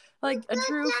sounds like a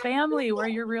true family where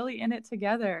you're really in it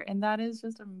together. And that is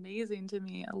just amazing to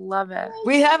me. I love it.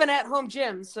 We have an at-home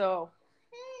gym, so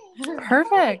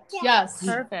perfect. Yes,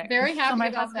 perfect. Very happy. So my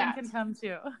about husband that. can come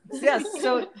too. Yes.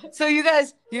 So you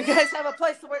guys have a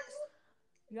place to work.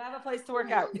 You have a place to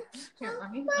work out.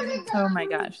 Oh my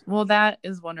gosh. Well, that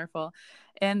is wonderful.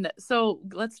 And so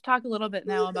let's talk a little bit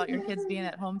now about your kids being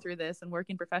at home through this and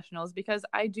working professionals, because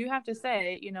I do have to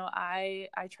say, I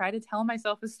try to tell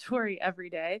myself a story every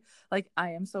day. Like,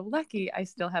 I am so lucky. I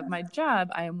still have my job.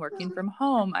 I am working from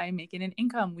home. I am making an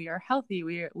income. We are healthy.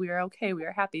 We are okay. We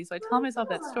are happy. So I tell myself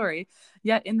that story.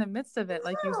 Yet in the midst of it,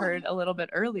 like you heard a little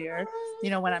bit earlier,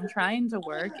 when I'm trying to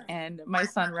work and my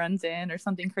son runs in or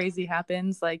something crazy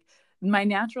happens, like, my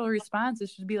natural response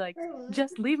is to be like,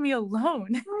 just leave me alone.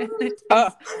 And it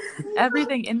takes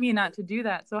everything in me not to do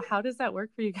that. So how does that work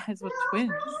for you guys with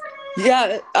twins?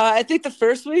 Yeah, I think the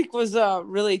first week was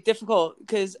really difficult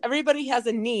because everybody has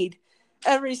a need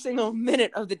every single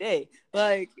minute of the day.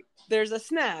 Like, there's a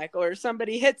snack, or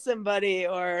somebody hits somebody,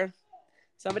 or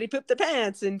somebody pooped their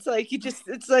pants, and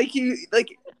it's like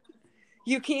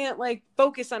you can't like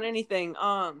focus on anything.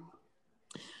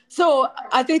 So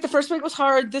I think the first week was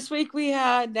hard. This week we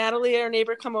had Natalie, our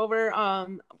neighbor, come over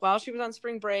while she was on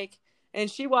spring break, and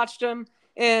she watched them,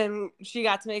 and she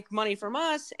got to make money from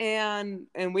us, and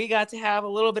we got to have a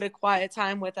little bit of quiet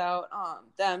time without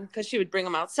them, because she would bring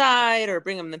them outside or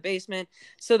bring them in the basement.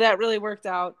 So that really worked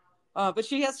out. But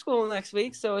she has school next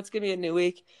week, so it's gonna be a new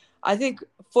week. I think,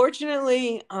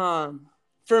 fortunately,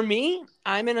 for me,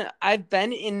 I've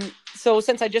been in, so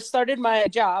since I just started my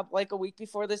job like a week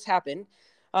before this happened,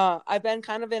 I've been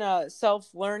kind of in a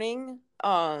self-learning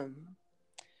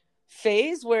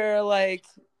phase where like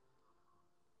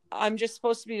I'm just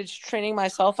supposed to be just training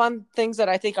myself on things that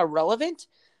I think are relevant.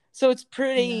 So it's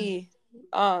pretty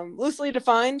loosely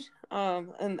defined.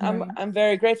 And I'm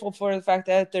very grateful for the fact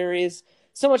that there is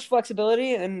so much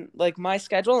flexibility in like my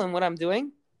schedule and what I'm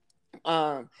doing.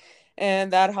 And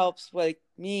that helps like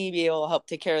me be able to help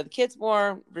take care of the kids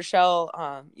more.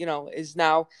 Rochelle, is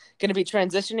now going to be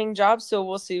transitioning jobs, so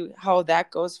we'll see how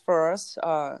that goes for us.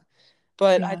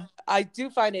 But I do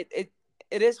find it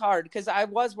is hard, because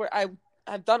I've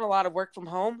done a lot of work from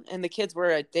home, and the kids were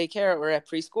at daycare or at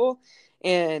preschool,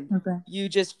 and you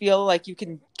just feel like you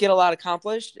can get a lot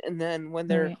accomplished, and then when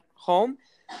they're home,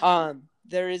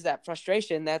 there is that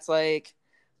frustration that's like,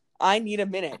 I need a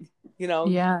minute,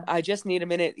 I just need a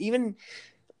minute. Even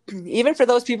for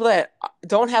those people that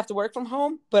don't have to work from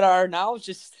home, but are now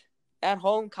just at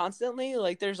home constantly,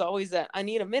 like there's always that I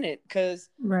need a minute, because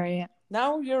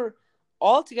now you're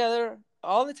all together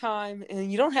all the time,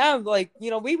 and you don't have like, we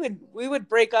would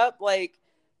break up, like,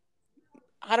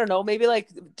 I don't know, maybe like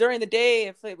during the day,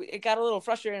 if it got a little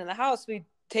frustrating in the house, we'd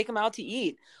take them out to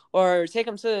eat, or take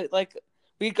them to like,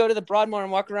 we'd go to the Broadmoor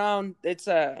and walk around. It's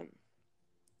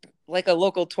like a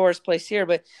local tourist place here,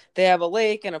 but they have a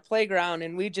lake and a playground,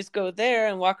 and we just go there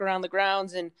and walk around the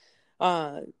grounds, and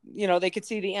they could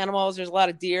see the animals. There's a lot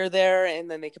of deer there, and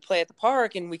then they could play at the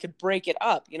park, and we could break it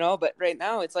up, but right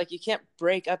now it's like you can't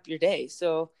break up your day.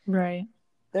 So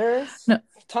there's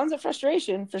tons of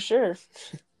frustration for sure.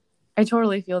 I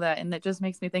totally feel that. And it just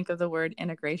makes me think of the word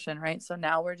integration, right? So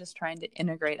now we're just trying to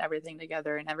integrate everything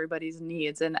together and everybody's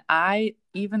needs. And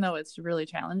even though it's really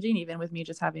challenging, even with me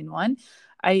just having one,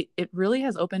 it really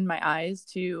has opened my eyes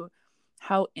to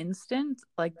how instant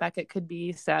like Beckett could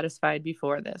be satisfied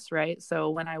before this, right? So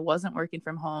when I wasn't working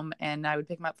from home and I would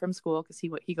pick him up from school, because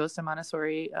he goes to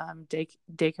Montessori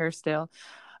daycare still,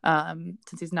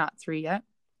 since he's not 3 yet.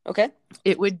 Okay.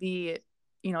 It would be,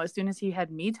 as soon as he had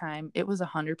me time, it was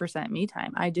 100% me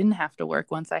time. I didn't have to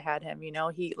work once I had him.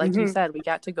 He, like you said, we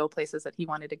got to go places that he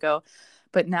wanted to go.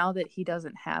 But now that he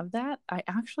doesn't have that, I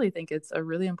actually think it's a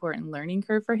really important learning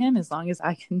curve for him, as long as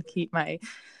I can keep my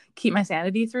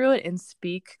sanity through it and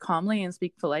speak calmly and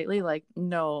speak politely, like,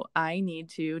 no, I need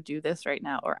to do this right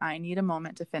now, or I need a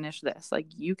moment to finish this. Like,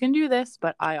 you can do this,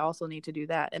 but I also need to do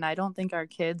that. And I don't think our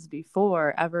kids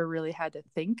before ever really had to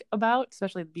think about,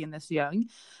 especially being this young,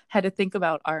 had to think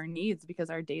about our needs, because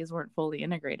our days weren't fully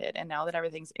integrated. And now that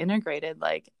everything's integrated,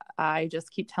 like, I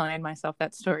just keep telling myself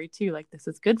that story too. Like, this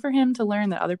is good for him to learn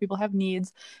that other people have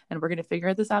needs, and we're going to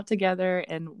figure this out together.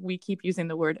 And we keep using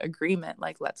the word agreement,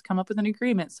 like, let's come up with an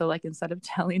agreement. So like, instead of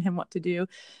telling him what to do,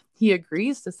 he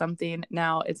agrees to something.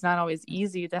 Now, it's not always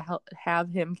easy to have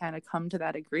him kind of come to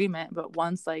that agreement, but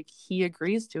once like he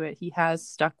agrees to it, he has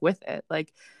stuck with it.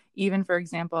 Like, even for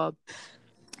example,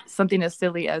 something as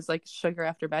silly as like sugar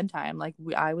after bedtime. Like,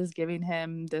 I was giving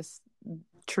him this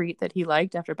treat that he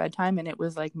liked after bedtime, and it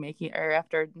was like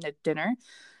after dinner,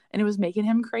 and it was making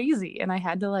him crazy. And I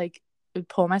had to like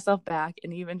pull myself back,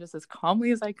 and even just as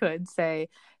calmly as I could say,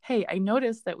 hey, I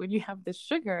noticed that when you have this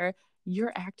sugar,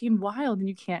 you're acting wild and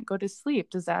you can't go to sleep.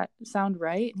 Does that sound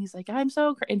right? And he's like,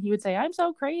 and he would say, I'm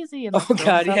so crazy, and like,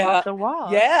 throw himself off the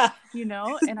wall.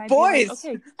 And I'd boys. be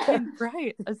like, okay,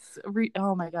 right.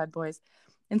 Oh my God, boys.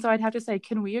 And so I'd have to say,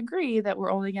 can we agree that we're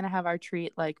only going to have our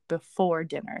treat like before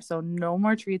dinner? So no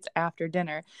more treats after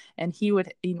dinner. And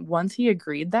once he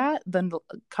agreed that, then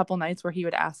a couple nights where he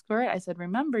would ask for it, I said,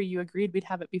 remember, you agreed we'd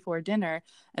have it before dinner.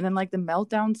 And then like the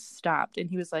meltdown stopped, and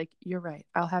he was like, you're right,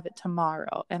 I'll have it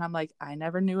tomorrow. And I'm like, I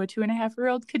never knew a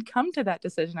 2.5-year-old could come to that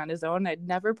decision on his own. I'd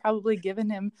never probably given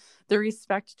him the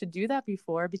respect to do that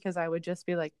before, because I would just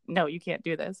be like, no, you can't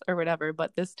do this or whatever.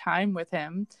 But this time with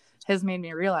him has made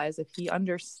me realize if he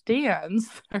understands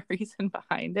the reason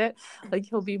behind it, like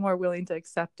he'll be more willing to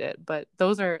accept it. But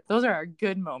those are our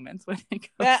good moments when it goes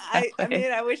Yeah, that I way.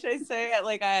 mean, I wish I say it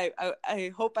like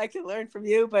I hope I can learn from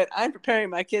you, but I'm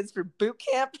preparing my kids for boot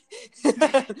camp.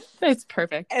 It's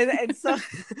perfect. And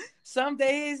some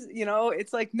days, you know,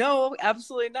 it's like, no,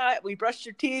 absolutely not. We brushed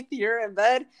your teeth, you're in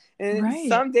bed. And Right.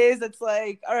 some days it's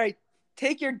like, all right,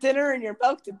 take your dinner and your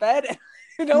milk to bed.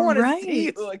 I don't want to see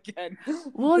Right. you again.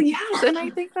 Well, yes. And I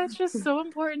think that's just so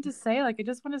important to say. Like, I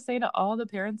just want to say to all the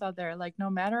parents out there, like, no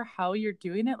matter how you're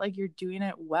doing it, like, you're doing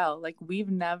it well. Like,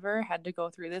 we've never had to go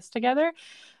through this together.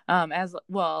 As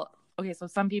well, okay, so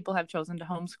some people have chosen to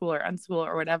homeschool or unschool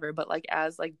or whatever, but like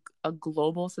as like a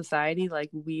global society, like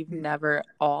we've never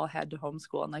all had to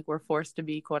homeschool, and like we're forced to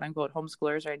be quote unquote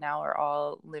homeschoolers right now. We're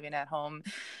all living at home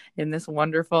in this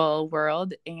wonderful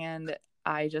world. And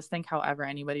I just think however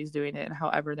anybody's doing it and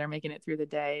however they're making it through the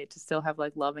day to still have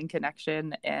like love and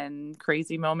connection and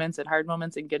crazy moments and hard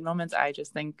moments and good moments, I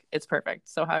just think it's perfect.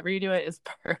 So however you do it is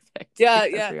perfect. Yeah,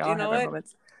 because yeah. we all You know have our what?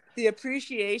 moments. The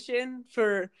appreciation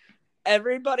for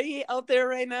everybody out there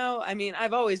right now. I mean,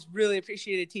 I've always really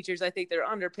appreciated teachers. I think they're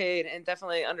underpaid and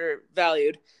definitely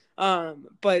undervalued.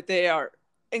 But they are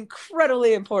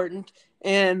incredibly important.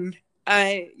 And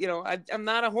I'm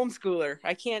not a homeschooler.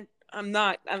 I'm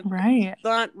not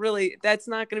really, that's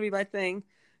not going to be my thing.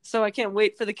 So I can't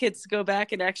wait for the kids to go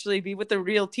back and actually be with the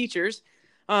real teachers.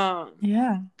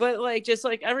 Yeah. But like, just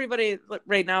like everybody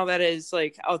right now that is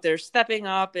like out there stepping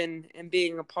up and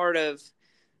being a part of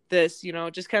this, you know,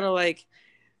 just kind of like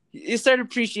you start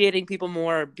appreciating people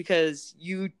more because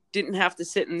you didn't have to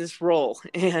sit in this role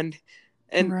and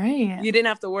right. You didn't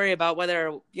have to worry about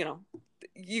whether, you know,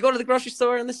 you go to the grocery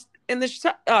store and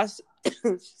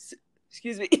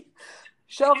excuse me,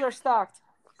 shelves are stocked.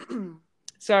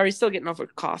 Sorry, still getting over a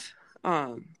cough.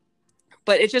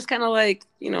 But it's just kind of like,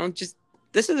 you know, just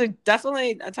this is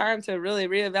definitely a time to really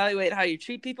reevaluate how you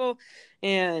treat people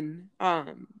and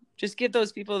just give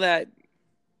those people that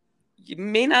you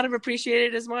may not have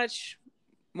appreciated as much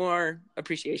more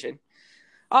appreciation.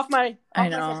 Off my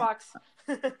soapbox.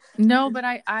 No, but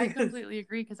I completely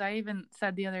agree, because I even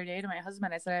said the other day to my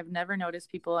husband, I said, I've never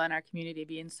noticed people in our community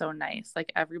being so nice.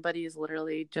 Like everybody is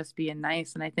literally just being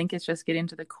nice. And I think it's just getting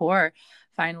to the core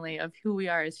finally of who we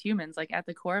are as humans. Like at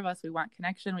the core of us, we want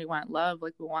connection, we want love,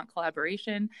 like we want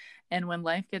collaboration. And when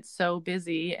life gets so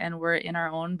busy and we're in our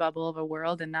own bubble of a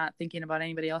world and not thinking about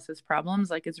anybody else's problems,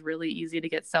 like it's really easy to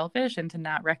get selfish and to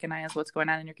not recognize what's going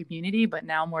on in your community. But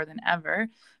now more than ever,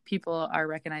 people are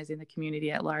recognizing the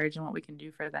community at large and what we can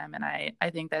do for them. And I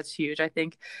think that's huge. I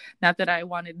think not that I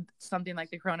wanted something like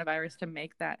the coronavirus to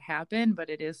make that happen, but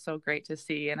it is so great to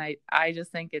see. And I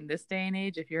just think in this day and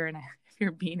age, if you're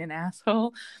being an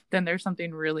asshole, then there's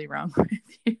something really wrong with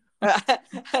you.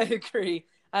 I agree.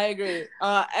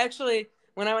 Actually,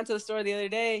 when I went to the store the other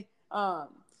day,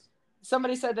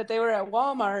 somebody said that they were at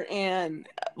Walmart and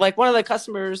like one of the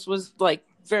customers was like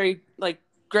very like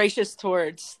gracious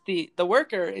towards the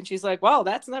worker, and she's like, wow,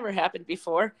 that's never happened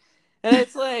before. And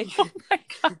it's like, oh my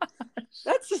gosh,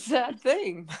 that's a sad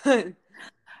thing.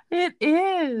 It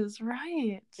is,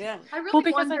 right? Yeah. I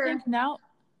really wonder, I think now,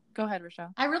 go ahead,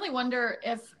 Rochelle. I really wonder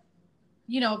if,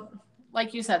 you know,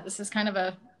 like you said, this is kind of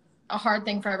a hard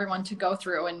thing for everyone to go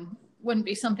through and wouldn't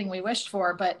be something we wished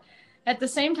for, but at the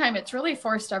same time, it's really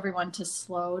forced everyone to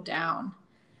slow down.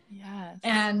 Yes.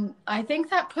 And I think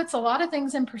that puts a lot of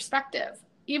things in perspective.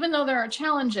 Even though there are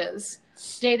challenges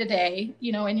day to day,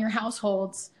 you know, in your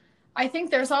households, I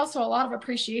think there's also a lot of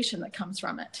appreciation that comes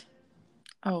from it.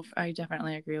 Oh, I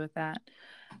definitely agree with that.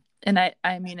 And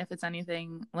I mean, if it's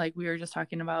anything like we were just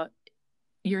talking about,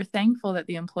 you're thankful that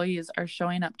the employees are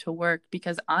showing up to work,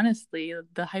 because honestly,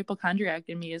 the hypochondriac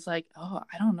in me is like, oh,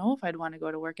 I don't know if I'd want to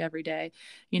go to work every day,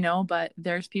 you know, but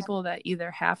there's people that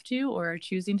either have to or are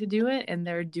choosing to do it, and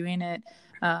they're doing it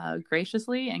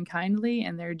graciously and kindly,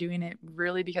 and they're doing it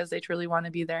really because they truly want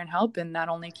to be there and help and not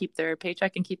only keep their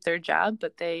paycheck and keep their job,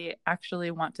 but they actually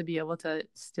want to be able to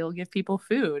still give people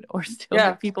food or still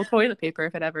give people toilet paper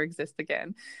if it ever exists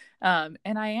again. And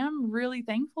I am really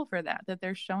thankful for that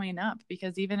they're showing up,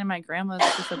 because even in my grandma's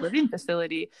assisted living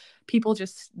facility, people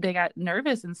they got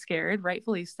nervous and scared,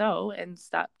 rightfully so, and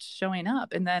stopped showing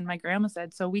up. And then my grandma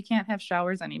said, so we can't have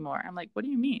showers anymore. I'm like, what do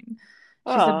you mean?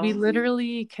 She said, we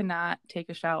literally cannot take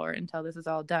a shower until this is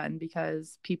all done,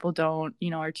 because people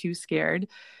are too scared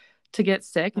to get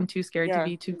sick and too scared to Yeah.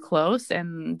 be too close,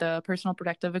 and the personal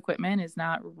protective equipment is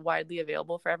not widely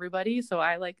available for everybody. So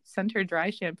I like sent her dry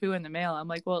shampoo in the mail. I'm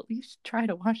like, well, at least try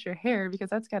to wash your hair, because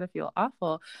that's got to feel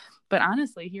awful. But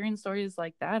honestly, hearing stories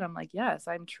like that, I'm like, yes,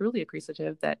 I'm truly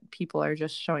appreciative that people are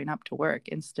just showing up to work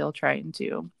and still trying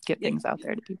to get things out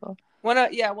there to people. One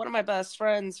of my best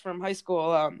friends from high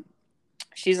school,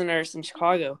 she's a nurse in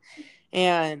Chicago,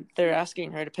 and they're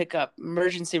asking her to pick up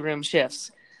emergency room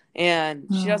shifts, and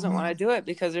she doesn't want to do it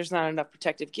because there's not enough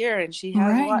protective gear, and she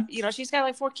has a lot, she's got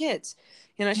like 4 kids,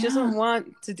 she doesn't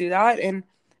want to do that. And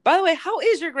by the way, how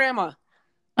is your grandma?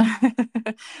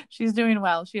 She's doing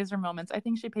well. She has her moments. I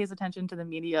think she pays attention to the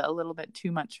media a little bit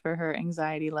too much for her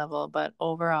anxiety level, but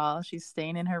overall she's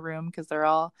staying in her room because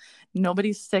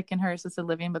nobody's sick in her assisted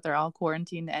living, but they're all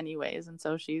quarantined anyways. And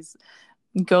so she's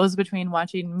goes between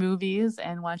watching movies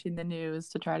and watching the news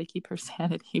to try to keep her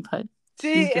sanity. But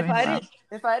see,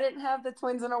 if I didn't have the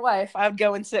twins and a wife, I'd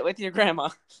go and sit with your grandma.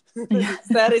 Yes.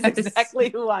 That is exactly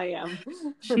who I am.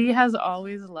 She has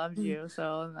always loved you,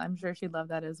 so I'm sure she'd love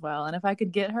that as well. And if I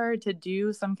could get her to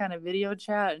do some kind of video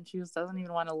chat, and she just doesn't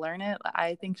even want to learn it,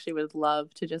 I think she would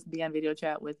love to just be on video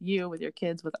chat with you, with your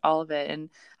kids, with all of it. And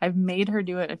I've made her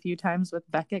do it a few times with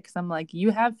Beckett, because I'm like, you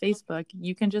have Facebook,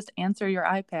 you can just answer your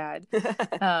iPad.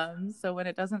 So when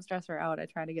it doesn't stress her out, I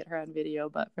try to get her on video,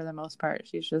 but for the most part,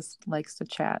 she just likes to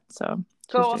chat. So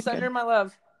cool. I'll send her my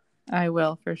love. I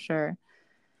will, for sure.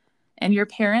 And your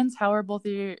parents, how are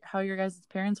your guys'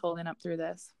 parents holding up through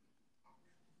this?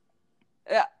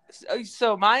 Yeah.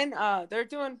 So mine, they're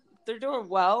doing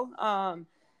well.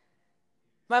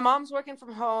 My mom's working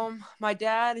from home. My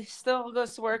dad still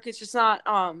goes to work. It's just not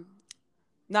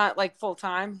like full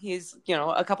time. He's,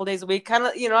 a couple days a week, kind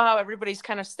of, how everybody's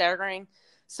kind of staggering.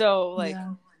 So like,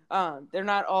 they're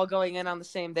not all going in on the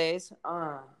same days.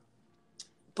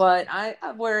 But I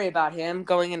worry about him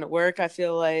going into work. I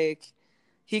feel like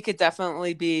he could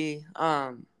definitely be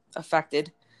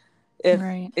affected if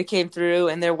it came through.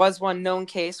 And there was one known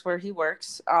case where he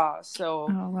works. It's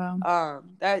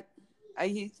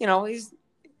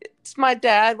my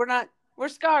dad. We're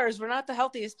scars. We're not the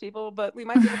healthiest people, but we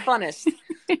might be the funnest.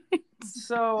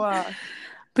 So,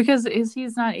 because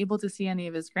he's not able to see any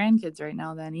of his grandkids right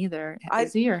now then either.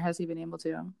 Is he, or has he been able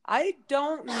to? I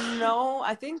don't know.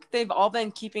 I think they've all been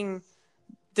keeping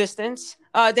distance.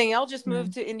 Danielle just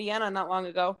moved to Indiana not long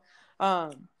ago.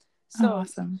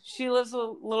 Awesome. She lives a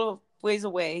little ways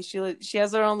away. She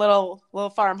has her own little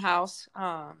farmhouse.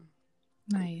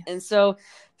 Nice. And so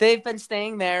they've been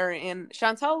staying there, and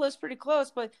Chantel lives pretty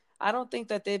close, but I don't think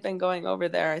that they've been going over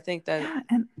there. I think that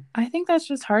and I think that's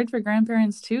just hard for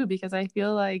grandparents too, because I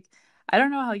feel like, I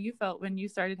don't know how you felt when you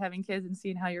started having kids and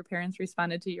seeing how your parents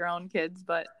responded to your own kids,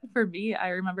 but for me, I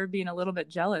remember being a little bit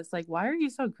jealous. Like, why are you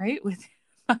so great with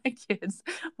my kids?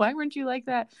 Why weren't you like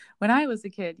that when I was a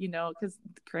kid? Because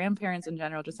grandparents in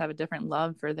general just have a different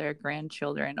love for their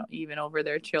grandchildren, even over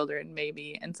their children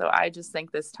maybe. And so I just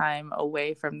think this time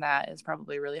away from that is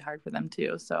probably really hard for them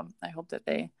too. So I hope that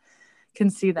they can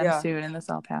see them soon and this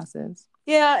all passes.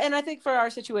 Yeah, and I think for our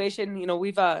situation,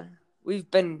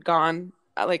 we've been gone.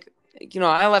 I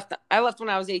left when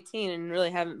I was 18 and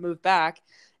really haven't moved back.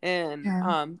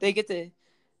 And they get to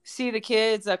see the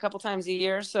kids a couple times a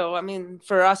year. So I mean,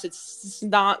 for us, it's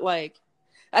not like,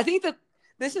 I think that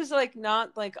this is like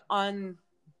not like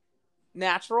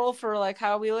unnatural for like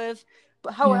how we live.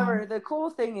 But however, the cool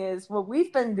thing is what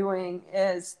we've been doing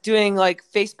is doing like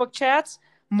Facebook chats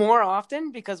more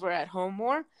often because we're at home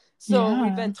more. So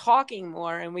we've been talking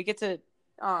more, and we get to,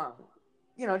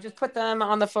 just put them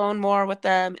on the phone more with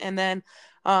them. And then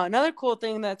another cool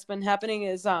thing that's been happening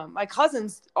is my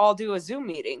cousins all do a Zoom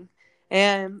meeting,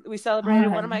 and we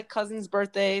celebrated one of my cousins'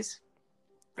 birthdays,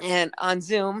 and on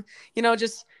Zoom,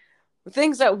 just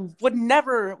things that we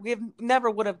never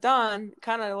would have done,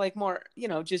 kind of like more,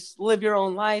 just live your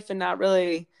own life and not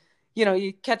really,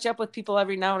 you catch up with people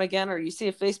every now and again, or you see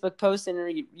a Facebook post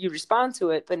and you respond to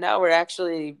it. But now we're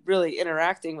actually really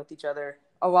interacting with each other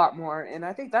a lot more. And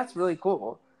I think that's really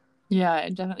cool. Yeah,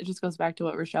 it definitely just goes back to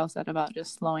what Rochelle said about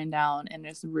just slowing down and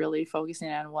just really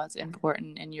focusing on what's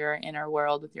important in your inner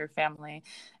world with your family.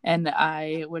 And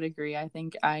I would agree. I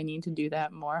think I need to do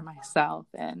that more myself.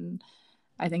 And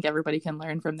I think everybody can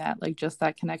learn from that, like just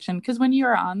that connection. Because when you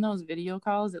are on those video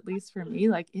calls, at least for me,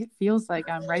 like it feels like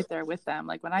I'm right there with them.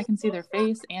 Like when I can see their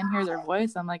face and hear their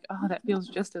voice, I'm like, oh, that feels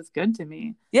just as good to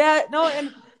me. Yeah, no,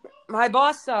 and my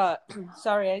boss,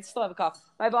 sorry, I still have a cough.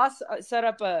 My boss set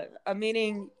up a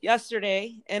meeting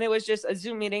yesterday, and it was just a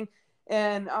Zoom meeting.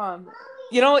 And,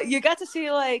 you got to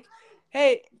see like,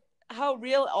 hey, how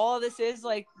real all of this is.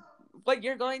 Like, what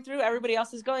you're going through, everybody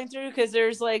else is going through, because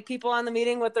there's like people on the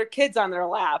meeting with their kids on their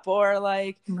lap, or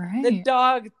like the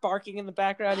dog barking in the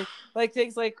background, and like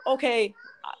things like, okay,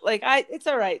 like it's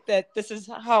all right that this is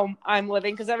how I'm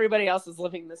living, because everybody else is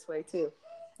living this way too.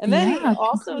 And then he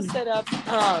also set up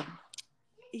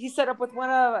with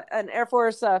an Air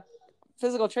Force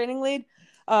physical training lead.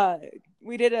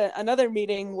 We did another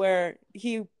meeting where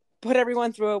he put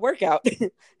everyone through a workout.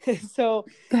 So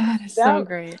that is so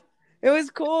great. It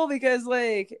was cool because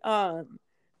like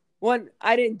one,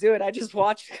 I didn't do it, I just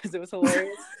watched because it was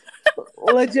hilarious.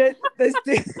 Legit, this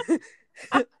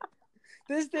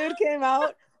dude came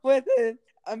out with an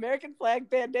American flag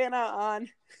bandana on,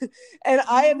 and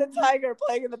I Am the Tiger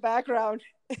playing in the background.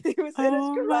 He was in his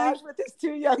garage with his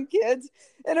 2 young kids,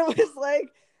 and it was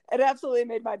like, it absolutely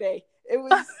made my day. It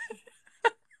was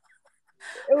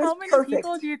How many perfect.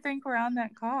 people do you think were on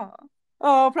that call?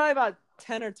 Oh, probably about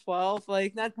 10 or 12,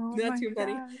 like not too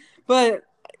many, but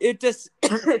it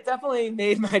definitely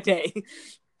made my day.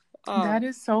 That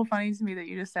is so funny to me that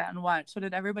you just sat and watched. So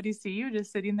did everybody see you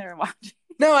just sitting there watching?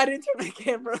 No, I didn't turn my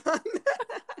camera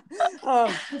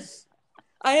on.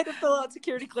 I had to fill out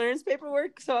security clearance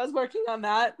paperwork, so I was working on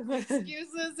that.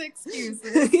 Excuses.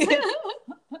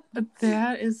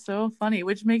 That is so funny,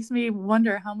 which makes me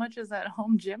wonder, how much is that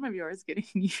home gym of yours getting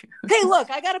used? Hey,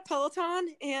 look, I got a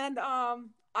Peloton, and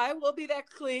I will be that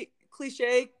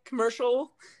cliche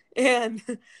commercial, and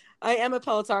I am a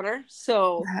Pelotoner.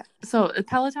 So a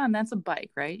Peloton, that's a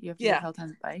bike, right? You have to be a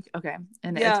Peloton bike. Okay.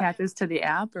 And it attaches to the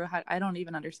app, or how? I don't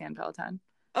even understand Peloton.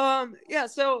 Yeah.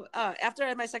 So after I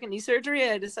had my second knee surgery,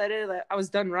 I decided that I was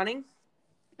done running,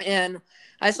 and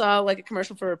I saw like a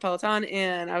commercial for Peloton,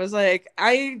 and I was like,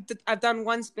 I've done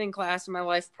one spin class in my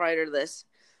life prior to this.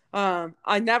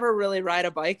 I never really ride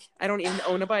a bike. I don't even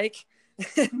own a bike.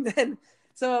 And then,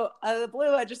 so out of the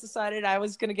blue, I just decided I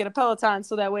was going to get a Peloton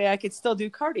so that way I could still do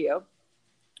cardio.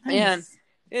 Nice. And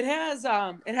it has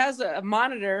a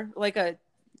monitor, like a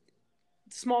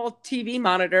small TV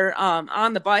monitor,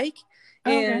 on the bike.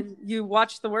 And you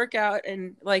watch the workout,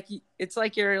 and like, it's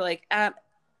like you're like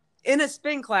in a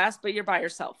spin class, but you're by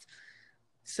yourself.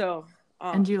 So,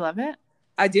 and do you love it?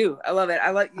 I do. I love it.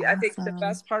 I think the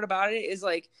best part about it is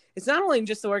like, it's not only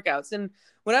just the workouts. And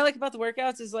what I like about the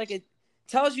workouts is like, it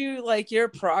tells you like your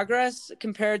progress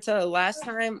compared to last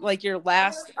time, like your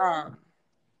last,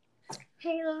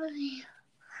 Hey, Lily.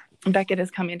 Beckett is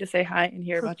coming to say hi and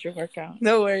hear about your workout.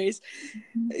 No worries.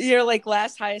 Your like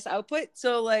last highest output.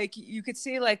 So like you could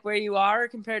see like where you are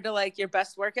compared to like your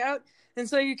best workout. And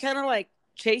so you kind of like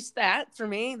chase that. For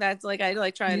me, that's like, I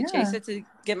like trying to chase it to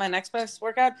get my next best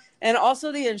workout. And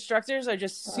also the instructors are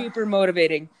just super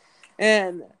motivating,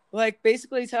 and like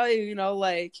basically tell you, you know,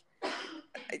 like,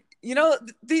 you know,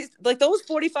 these, like those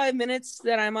 45 minutes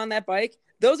that I'm on that bike,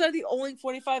 those are the only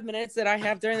 45 minutes that I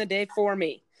have during the day for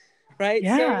me. Right.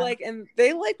 Yeah. So like, and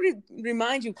they like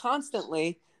remind you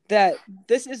constantly that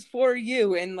this is for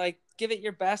you, and like, give it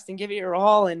your best and give it your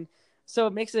all. And so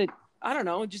it makes it, I don't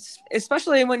know, just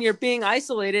especially when you're being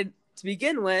isolated to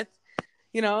begin with,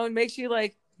 you know, it makes you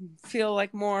like feel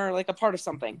like more like a part of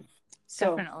something.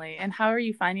 So, definitely. And how are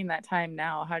you finding that time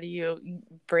now? How do you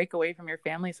break away from your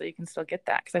family so you can still get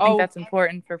that? Because I think that's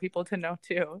important for people to know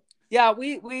too. Yeah,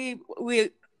 we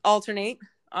alternate.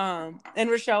 And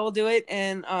Rochelle will do it.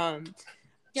 And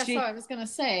so I was gonna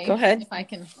say, go ahead. If I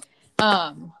can,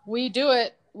 we do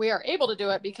it. We are able to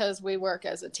do it because we work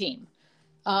as a team.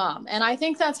 And I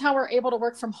think that's how we're able to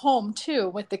work from home too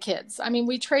with the kids. I mean,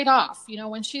 we trade off. You know,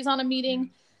 when she's on a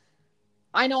meeting,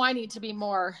 I know I need to be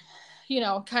more, you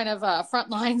know, kind of front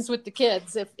lines with the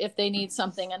kids if they need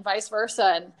something, and vice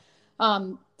versa.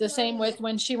 And the same with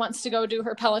when she wants to go do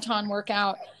her Peloton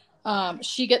workout.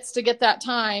 She gets to get that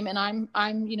time, and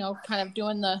I'm, you know, kind of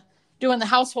doing the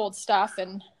household stuff.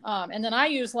 And then I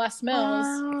use Les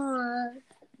Mills,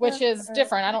 which is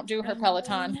different. I don't do her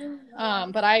Peloton,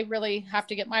 but I really have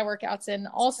to get my workouts in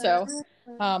also,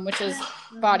 which is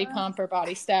body pump or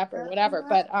body step or whatever.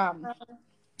 But,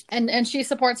 and she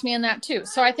supports me in that too.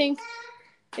 So I think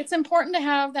it's important to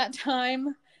have that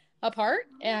time apart,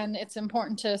 and it's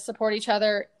important to support each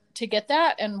other to get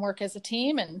that and work as a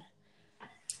team and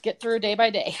get through day by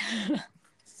day.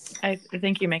 I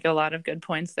think you make a lot of good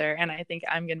points there. And I think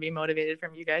I'm going to be motivated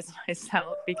from you guys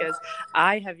myself, because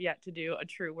I have yet to do a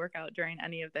true workout during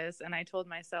any of this. And I told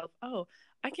myself,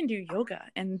 I can do yoga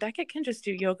and Beckett can just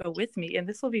do yoga with me and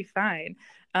this will be fine.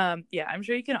 Yeah, I'm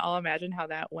sure you can all imagine how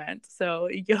that went. So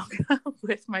yoga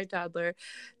with my toddler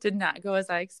did not go as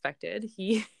I expected.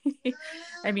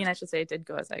 I mean, I should say it did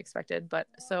go as I expected, but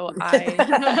so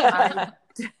I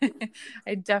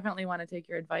definitely want to take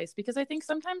your advice because I think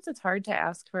sometimes it's hard to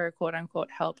ask for quote unquote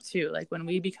help too. Like when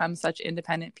we become such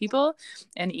independent people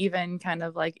and even kind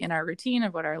of like in our routine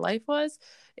of what our life was,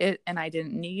 and I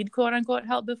didn't need quote unquote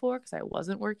help before because I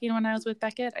wasn't working when I was with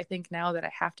Beckett. I think now that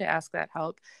I have to ask that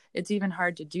help, it's even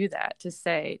hard to do that,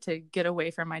 to get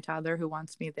away from my toddler who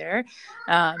wants me there,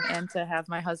 and to have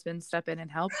my husband step in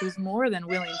and help, who's more than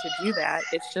willing to do that.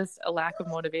 It's just a lack of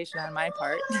motivation on my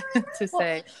part to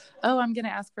say, oh, I'm going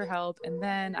to ask for help and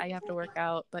then I have to work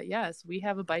out. But yes, we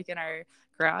have a bike in our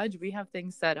garage. We have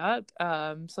things set up.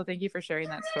 So thank you for sharing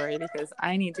that story because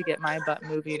I need to get my butt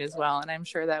moving as well. And I'm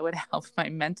sure that would help my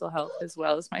mental health as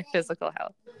well as my physical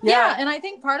health. Yeah. And I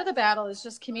think part of the battle is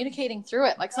just communicating through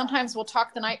it. Like sometimes we'll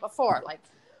talk the night before, like,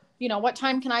 you know, what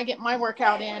time can I get my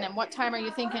workout in? And what time are you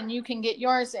thinking you can get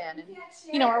yours in? And,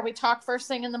 you know, or we talk first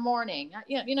thing in the morning,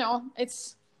 you know,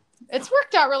 it's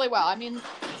worked out really well. I mean,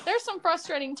 there's some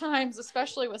frustrating times,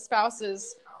 especially with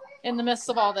spouses in the midst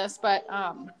of all this, but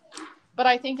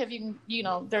I think if you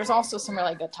know, there's also some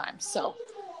really good times. So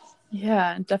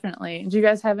yeah, definitely. Do you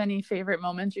guys have any favorite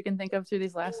moments you can think of through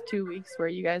these last 2 weeks where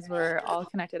you guys were all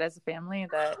connected as a family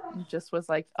that just was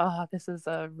like, oh, this is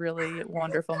a really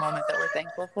wonderful moment that we're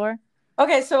thankful for?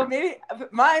 Okay, so maybe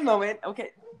my moment,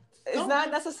 it's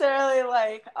not necessarily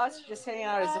like us just hanging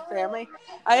out as a family.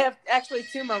 I have actually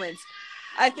 2 moments.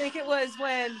 I think it was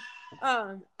when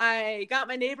I got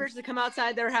my neighbors to come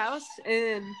outside their house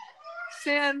and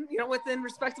stand, you know, within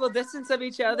respectable distance of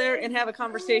each other and have a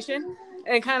conversation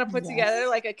and kind of put together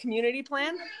like a community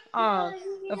plan of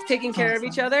taking care of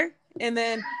each other. And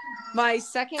then my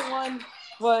second one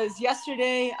was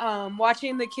yesterday,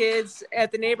 watching the kids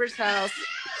at the neighbor's house.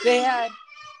 They had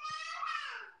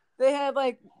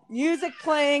like music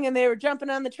playing and they were jumping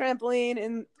on the trampoline.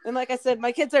 And like I said,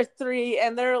 my kids are 3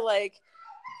 and they're like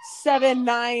 7,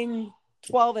 9,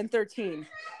 12, and 13,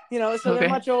 you know, so they're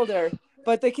much older.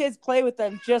 But the kids play with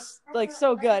them just like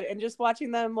so good. And just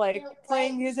watching them like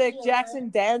playing music,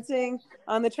 Jackson dancing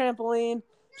on the trampoline,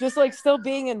 just like still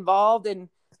being involved and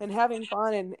having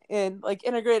fun and like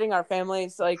integrating our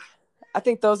families. Like, I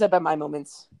think those have been my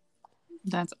moments.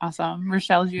 That's awesome.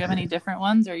 Rochelle, do you have any different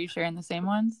ones? Or are you sharing the same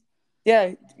ones?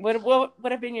 Yeah. What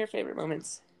have been your favorite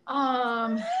moments?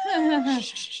 It's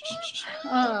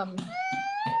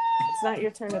not your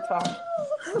turn to talk.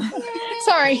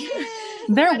 Sorry.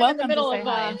 They're welcome to say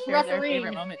hi and share their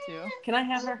favorite moment too. Can I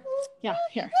have her? Yeah,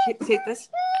 here. Take this.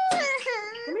 Come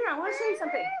here, I want to show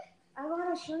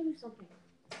you something.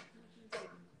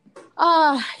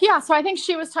 Yeah, so I think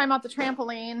she was talking about the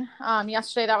trampoline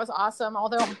yesterday. That was awesome.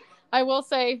 Although I will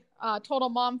say, total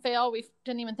mom fail. We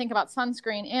didn't even think about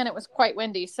sunscreen and it was quite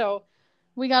windy. So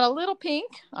we got a little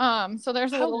pink. So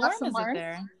there's a little lesson learned.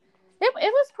 There? It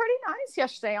was pretty nice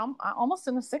yesterday, almost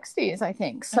in the 60s, I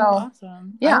think. So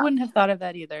awesome. Yeah, I wouldn't have thought of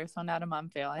that either. So not a mom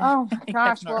fail. Oh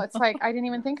gosh, well, it's like I didn't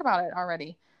even think about it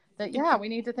already. That we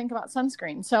need to think about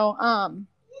sunscreen. So,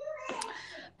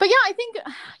 but yeah, I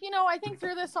think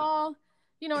through this all,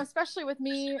 you know, especially with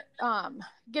me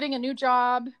getting a new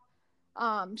job,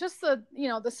 just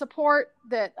the support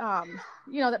that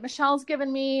that Michelle's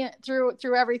given me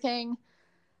through everything,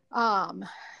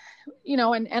 you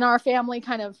know, and our family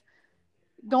kind of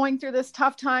going through this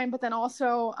tough time, but then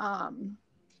also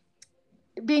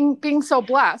being so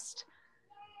blessed.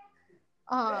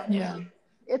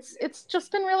 It's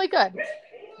just been really good.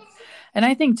 And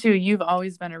I think too, you've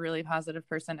always been a really positive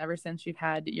person ever since you've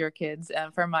had your kids,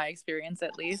 from my experience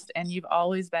at least, and you've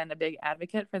always been a big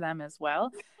advocate for them as well.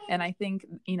 And I think,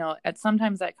 you know,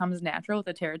 sometimes that comes natural with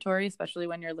the territory, especially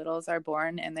when your littles are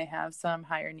born and they have some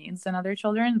higher needs than other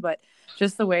children, but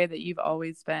just the way that you've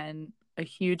always been a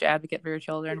huge advocate for your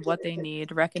children, what they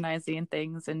need, recognizing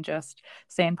things and just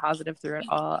staying positive through it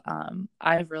all.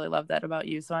 I've really loved that about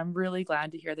you. So I'm really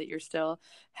glad to hear that you're still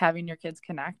having your kids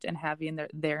connect and having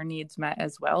their needs met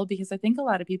as well, because I think a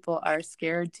lot of people are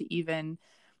scared to even,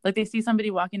 like, they see somebody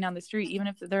walking down the street, even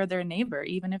if they're their neighbor,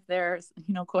 even if they're,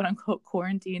 you know, quote unquote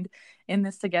quarantined in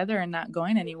this together and not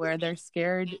going anywhere, they're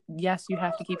scared. Yes, you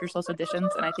have to keep your social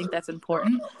distance, and I think that's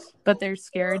important, but they're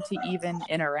scared to even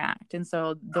interact. And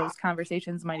so those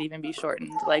conversations might even be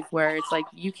shortened, like where it's like,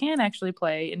 you can actually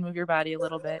play and move your body a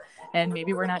little bit. And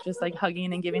maybe we're not just like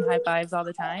hugging and giving high fives all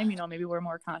the time. You know, maybe we're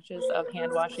more conscious of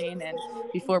hand washing and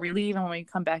before we leave and when we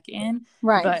come back in.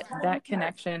 Right. But that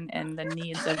connection and the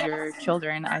needs of your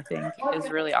children, I think is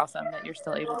really awesome that you're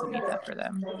still able to meet that for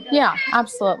them. Yeah,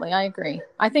 absolutely. I agree.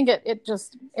 I think it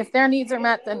just, if their needs are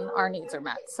met, then our needs are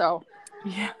met. So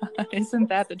yeah, isn't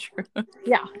that the truth?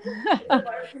 Yeah.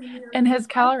 And has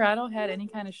Colorado had any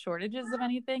kind of shortages of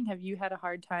anything? Have you had a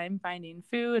hard time finding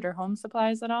food or home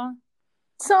supplies at all?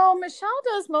 So Michelle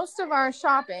does most of our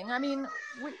shopping. I mean,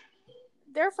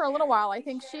 there for a little while, I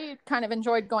think she kind of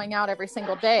enjoyed going out every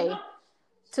single day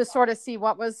to sort of see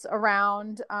what was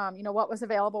around, what was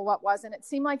available, what wasn't. It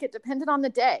seemed like it depended on the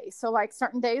day. So like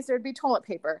certain days there'd be toilet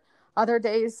paper. Other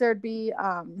days there'd be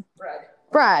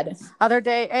bread. Other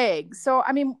day, eggs. So,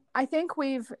 I mean, I think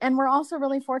and we're also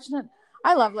really fortunate.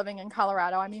 I love living in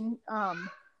Colorado. I mean,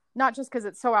 not just because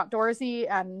it's so outdoorsy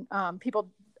and people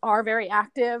are very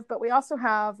active, but we also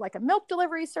have like a milk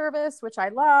delivery service, which I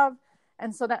love.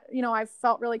 And so that, I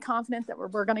felt really confident that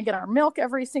we're going to get our milk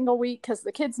every single week because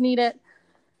the kids need it.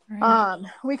 Right.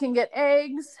 We can get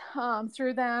eggs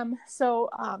through them. So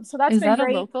that's been great. Is that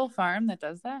a local farm that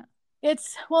does that?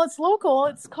 It's local.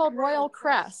 It's called Royal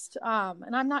Crest.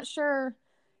 And I'm not sure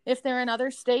if they're in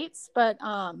other states, but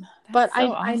awesome.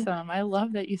 I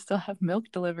love that you still have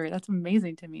milk delivery. That's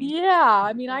amazing to me. Yeah.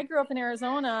 I mean, I grew up in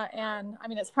Arizona and I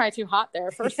mean, it's probably too hot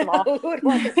there, first of all. But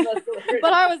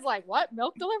I was like, what,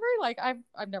 milk delivery? Like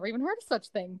I've never even heard of such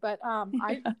thing, but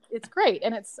it's great.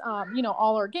 And it's,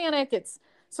 all organic.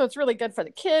 So it's really good for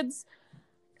the kids.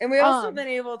 And we've also been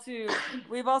able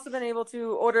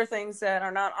to order things that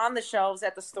are not on the shelves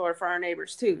at the store for our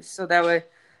neighbors too. So that way,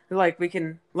 like, we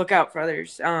can look out for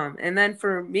others. And then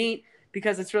for meat,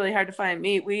 because it's really hard to find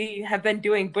meat, we have been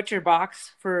doing Butcher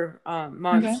Box for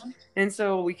months. Okay. And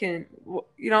so we can,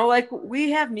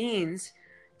 we have means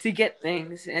to get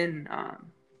things. And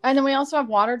then we also have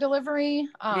water delivery,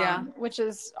 which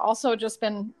has also just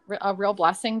been a real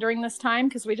blessing during this time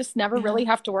because we just never really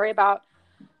have to worry about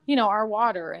our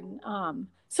water. And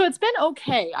so it's been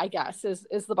okay, I guess,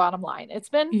 is the bottom line. It's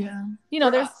been,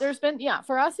 there's been,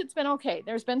 for us, it's been okay.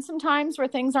 There's been some times where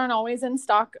things aren't always in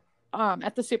stock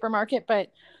at the supermarket,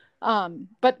 but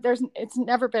it's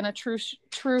never been a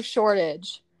true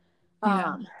shortage.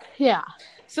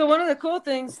 So one of the cool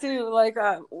things too, like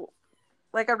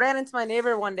I ran into my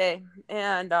neighbor one day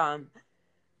and,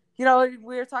 we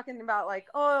were talking about like,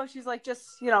 oh, she's like,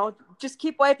 just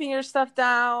keep wiping your stuff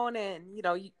down and,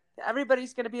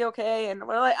 everybody's going to be okay. And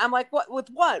I'm like, what, with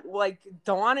what? Like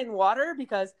Dawn and water?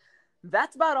 Because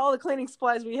that's about all the cleaning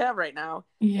supplies we have right now.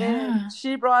 Yeah. And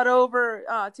she brought over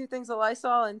 2 things of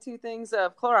Lysol and 2 things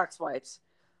of Clorox wipes.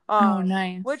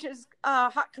 Nice. Which is a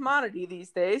hot commodity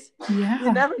these days. Yeah.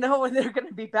 You never know when they're going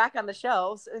to be back on the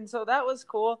shelves. And so that was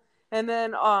cool. And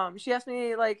then she asked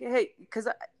me like, hey, because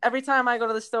every time I go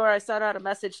to the store, I send out a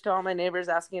message to all my neighbors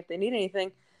asking if they need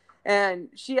anything. And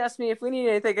she asked me if we need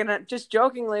anything. And it just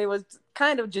jokingly,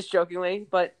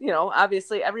 but,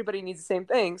 obviously everybody needs the same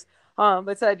things.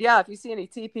 But said, yeah, if you see any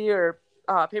TP or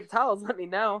paper towels, let me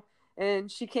know.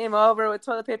 And she came over with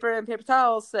toilet paper and paper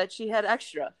towels that she had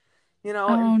extra,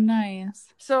 Oh, nice.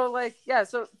 So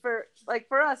so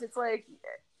for us, it's like,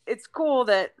 it's cool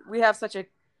that we have such a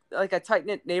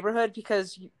tight-knit neighborhood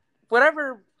because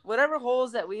whatever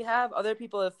holes that we have, other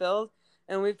people have filled,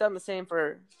 and we've done the same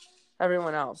for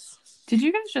everyone else. Did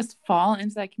you guys just fall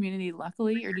into that community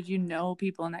luckily, or did you know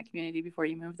people in that community before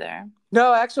you moved there?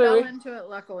 No, actually, fell into it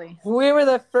luckily. We were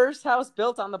the first house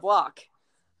built on the block.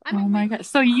 I mean, oh my God.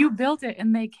 So you built it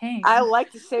and they came. I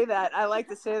like to say that. I was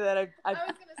going to say,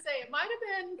 it might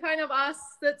have been kind of us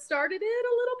that started it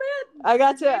a little bit. I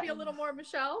got to. Maybe a little more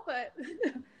Michelle, but...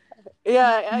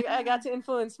 Yeah, I got to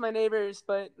influence my neighbors,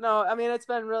 but no, I mean, it's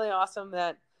been really awesome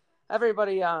that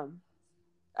everybody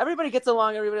gets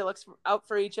along. Everybody looks out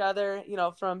for each other,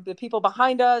 from the people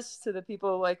behind us to the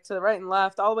people like to the right and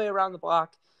left, all the way around the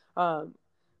block.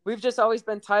 We've just always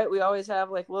been tight. We always have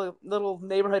like little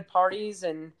neighborhood parties,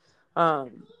 and I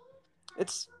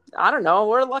don't know,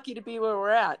 we're lucky to be where we're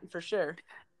at for sure.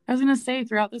 I was going to say,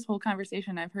 throughout this whole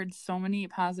conversation, I've heard so many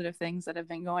positive things that have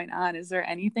been going on. Is there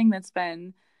anything that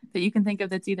you can think of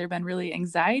that's either been really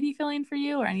anxiety filling for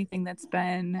you or anything that's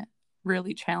been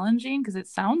really challenging? Because it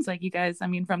sounds like you guys, I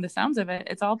mean, from the sounds of it,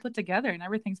 it's all put together and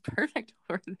everything's perfect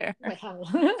over there.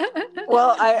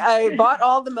 Well, I bought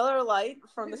all the Miller Lite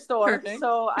from the store. Perfect.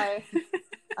 So I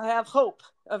have hope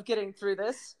of getting through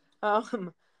this. I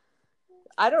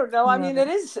don't know. I mean,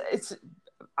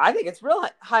 I think it's real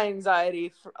high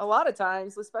anxiety for a lot of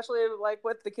times, especially like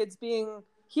with the kids being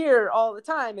here all the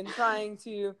time and trying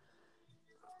to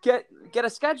get a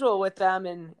schedule with them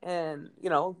and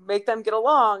make them get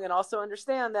along and also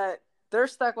understand that they're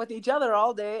stuck with each other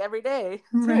all day, every day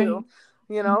too,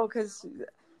 right. Because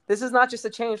this is not just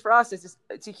a change for us.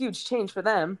 It's a huge change for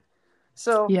them.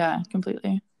 So Yeah,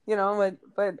 completely.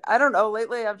 but I don't know.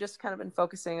 Lately, I've just kind of been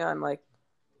focusing on like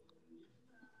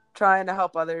trying to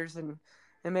help others and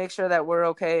make sure that we're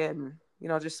okay and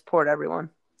just support everyone.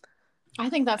 I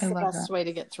think that's I the love best that. way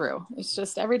to get through. It's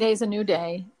just every day is a new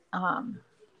day.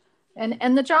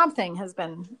 And the job thing has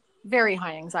been very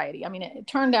high anxiety. I mean, it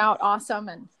turned out awesome,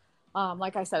 and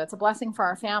like I said, it's a blessing for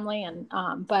our family. And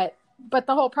but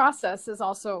the whole process is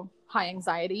also high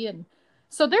anxiety, and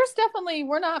so there's definitely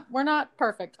we're not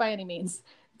perfect by any means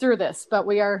through this, but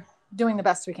we are doing the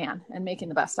best we can and making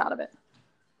the best out of it.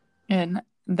 And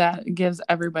that gives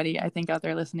everybody, I think, out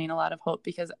there listening a lot of hope,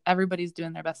 because everybody's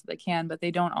doing their best that they can, but they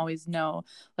don't always know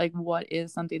like what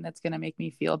is something that's going to make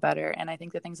me feel better. And I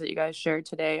think the things that you guys shared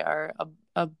today are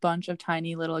a bunch of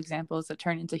tiny little examples that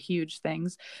turn into huge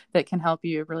things that can help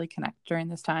you really connect during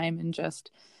this time and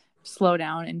just slow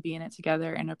down and be in it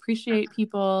together and appreciate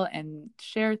people and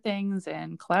share things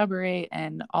and collaborate,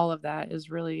 and all of that is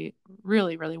really,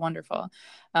 really, really wonderful.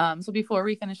 So before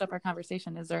we finish up our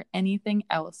conversation, is there anything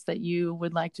else that you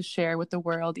would like to share with the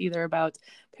world, either about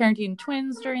parenting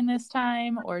twins during this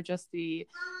time or just the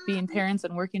being parents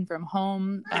and working from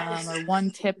home, or one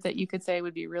tip that you could say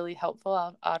would be really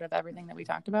helpful out of everything that we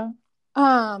talked about?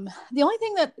 The only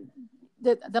thing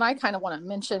that I kind of want to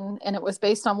mention, and it was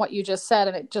based on what you just said,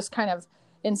 and it just kind of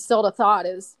instilled a thought,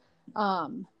 is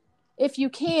if you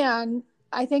can,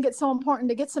 I think it's so important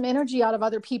to get some energy out of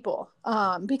other people,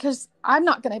 because I'm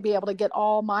not going to be able to get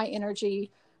all my energy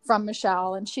from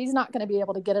Michelle, and she's not going to be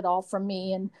able to get it all from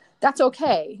me. And that's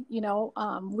okay.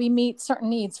 We meet certain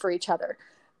needs for each other.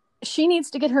 She needs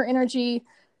to get her energy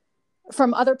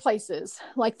from other places,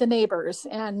 like the neighbors,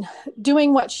 and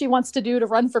doing what she wants to do to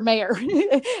run for mayor,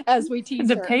 as we tease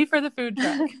To her. pay for the food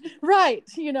truck. Right.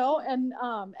 And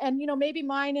maybe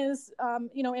mine is,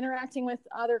 interacting with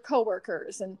other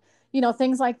coworkers and,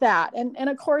 things like that. And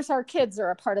of course our kids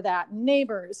are a part of that, and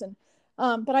neighbors. And,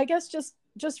 but I guess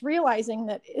just realizing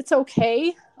that it's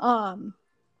okay,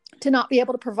 to not be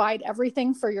able to provide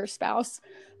everything for your spouse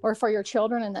or for your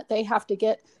children, and that they have to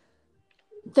get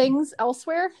things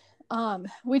elsewhere.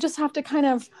 We just have to kind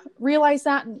of realize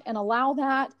that and allow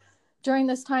that during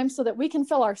this time, so that we can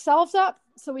fill ourselves up,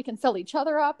 so we can fill each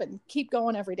other up and keep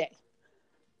going every day.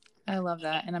 I love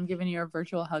that. And I'm giving you a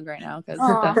virtual hug right now, because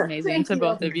Aw, that's amazing thank to you.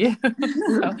 both of you.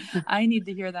 So I need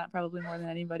to hear that probably more than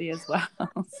anybody as well.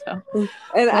 So,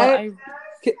 And well,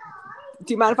 do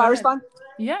you mind if I respond?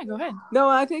 Yeah, go ahead. No,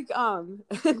 I think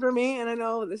for me, and I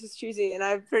know this is cheesy, and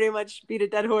I've pretty much beat a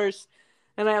dead horse,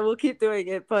 and I will keep doing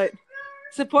it, but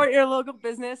support your local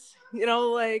business.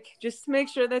 Just make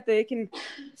sure that they can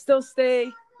still stay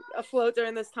afloat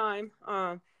during this time.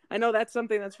 I know that's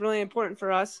something that's really important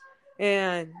for us.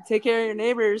 And take care of your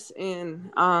neighbors.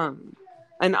 And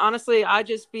honestly, I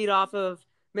just feed off of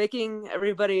making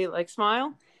everybody like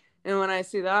smile. And when I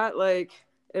see that, like,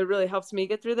 it really helps me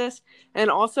get through this. And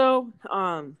also,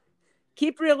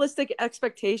 keep realistic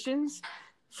expectations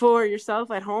for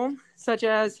yourself at home, such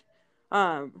as,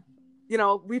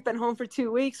 we've been home for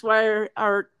 2 weeks. Why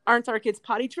aren't our kids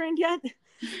potty trained yet?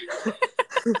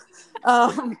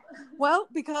 Well,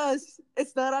 because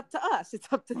it's not up to us, it's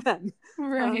up to them.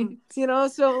 Right.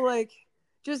 So like,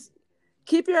 just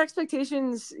keep your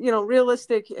expectations,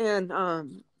 realistic,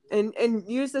 and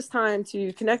use this time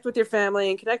to connect with your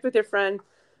family and connect with your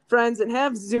friends, and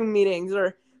have Zoom meetings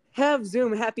or have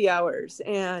Zoom happy hours,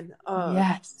 and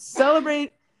Yes.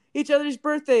 celebrate each other's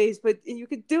birthdays. But you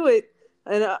could do it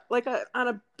and on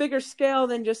a bigger scale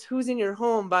than just who's in your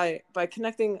home by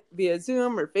connecting via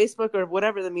Zoom or Facebook or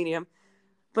whatever the medium.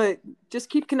 But just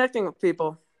keep connecting with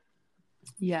people.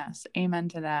 Yes. Amen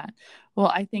to that. Well,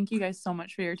 I thank you guys so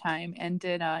much for your time. And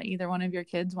did either one of your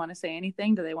kids want to say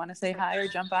anything? Do they want to say hi or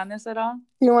jump on this at all?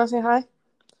 You want to say hi?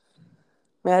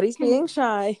 Maddie's being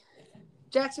shy.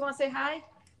 Jax, you want to say hi?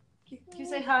 Can you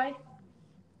say hi?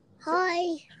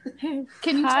 Hi. Can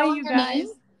you Hi, tell you your guys. name?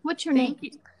 What's your name? Thank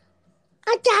you.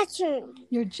 I'm Jackson.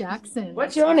 You're Jackson.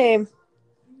 What's your name?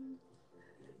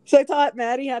 So I taught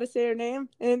Maddie how to say her name,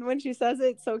 and when she says it,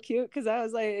 it's so cute, because I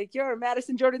was like, "You're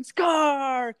Madison Jordan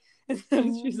Scar," and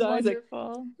then she's always like,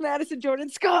 Wonderful. "Madison Jordan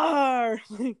Scar."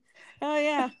 Like, oh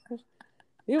yeah,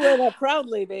 you wear that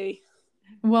proudly, baby.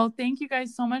 Well, thank you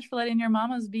guys so much for letting your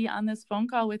mamas be on this phone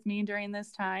call with me during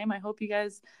this time. I hope you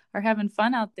guys are having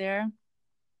fun out there.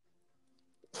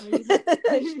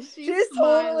 She's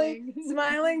totally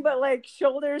smiling, but like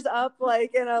shoulders up,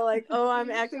 like oh, I'm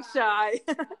acting shy.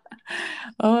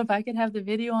 Oh, if I could have the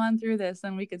video on through this,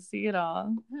 then we could see it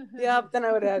all. Yep, then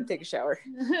I would have to take a shower.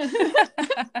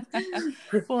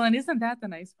 Well, and isn't that the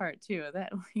nice part too,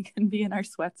 that we can be in our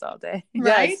sweats all day?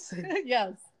 Right? Yes.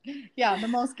 Yes. Yeah, the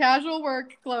most casual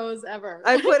work clothes ever.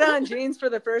 I put on jeans for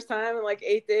the first time in like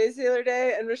 8 days the other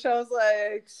day, and Michelle's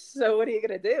like, so what are you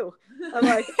gonna do? I'm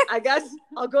like, I guess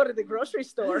I'll go to the grocery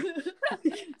store.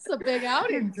 It's a big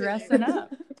outing. Dressing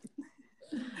up.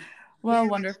 Well,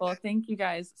 wonderful. Thank you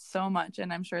guys so much.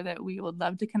 And I'm sure that we would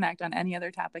love to connect on any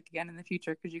other topic again in the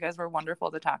future because you guys were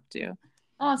wonderful to talk to.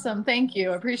 Awesome. Thank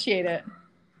you. Appreciate it.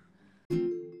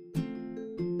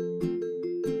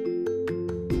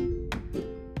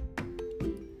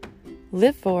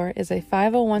 Live For is a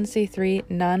 501c3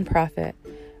 nonprofit.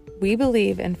 We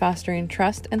believe in fostering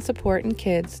trust and support in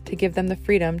kids to give them the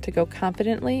freedom to go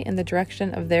confidently in the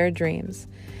direction of their dreams.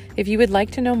 If you would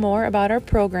like to know more about our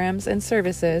programs and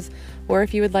services, or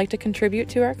if you would like to contribute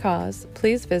to our cause,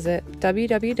 please visit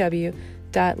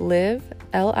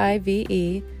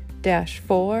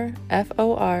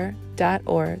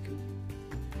www.live4for.org.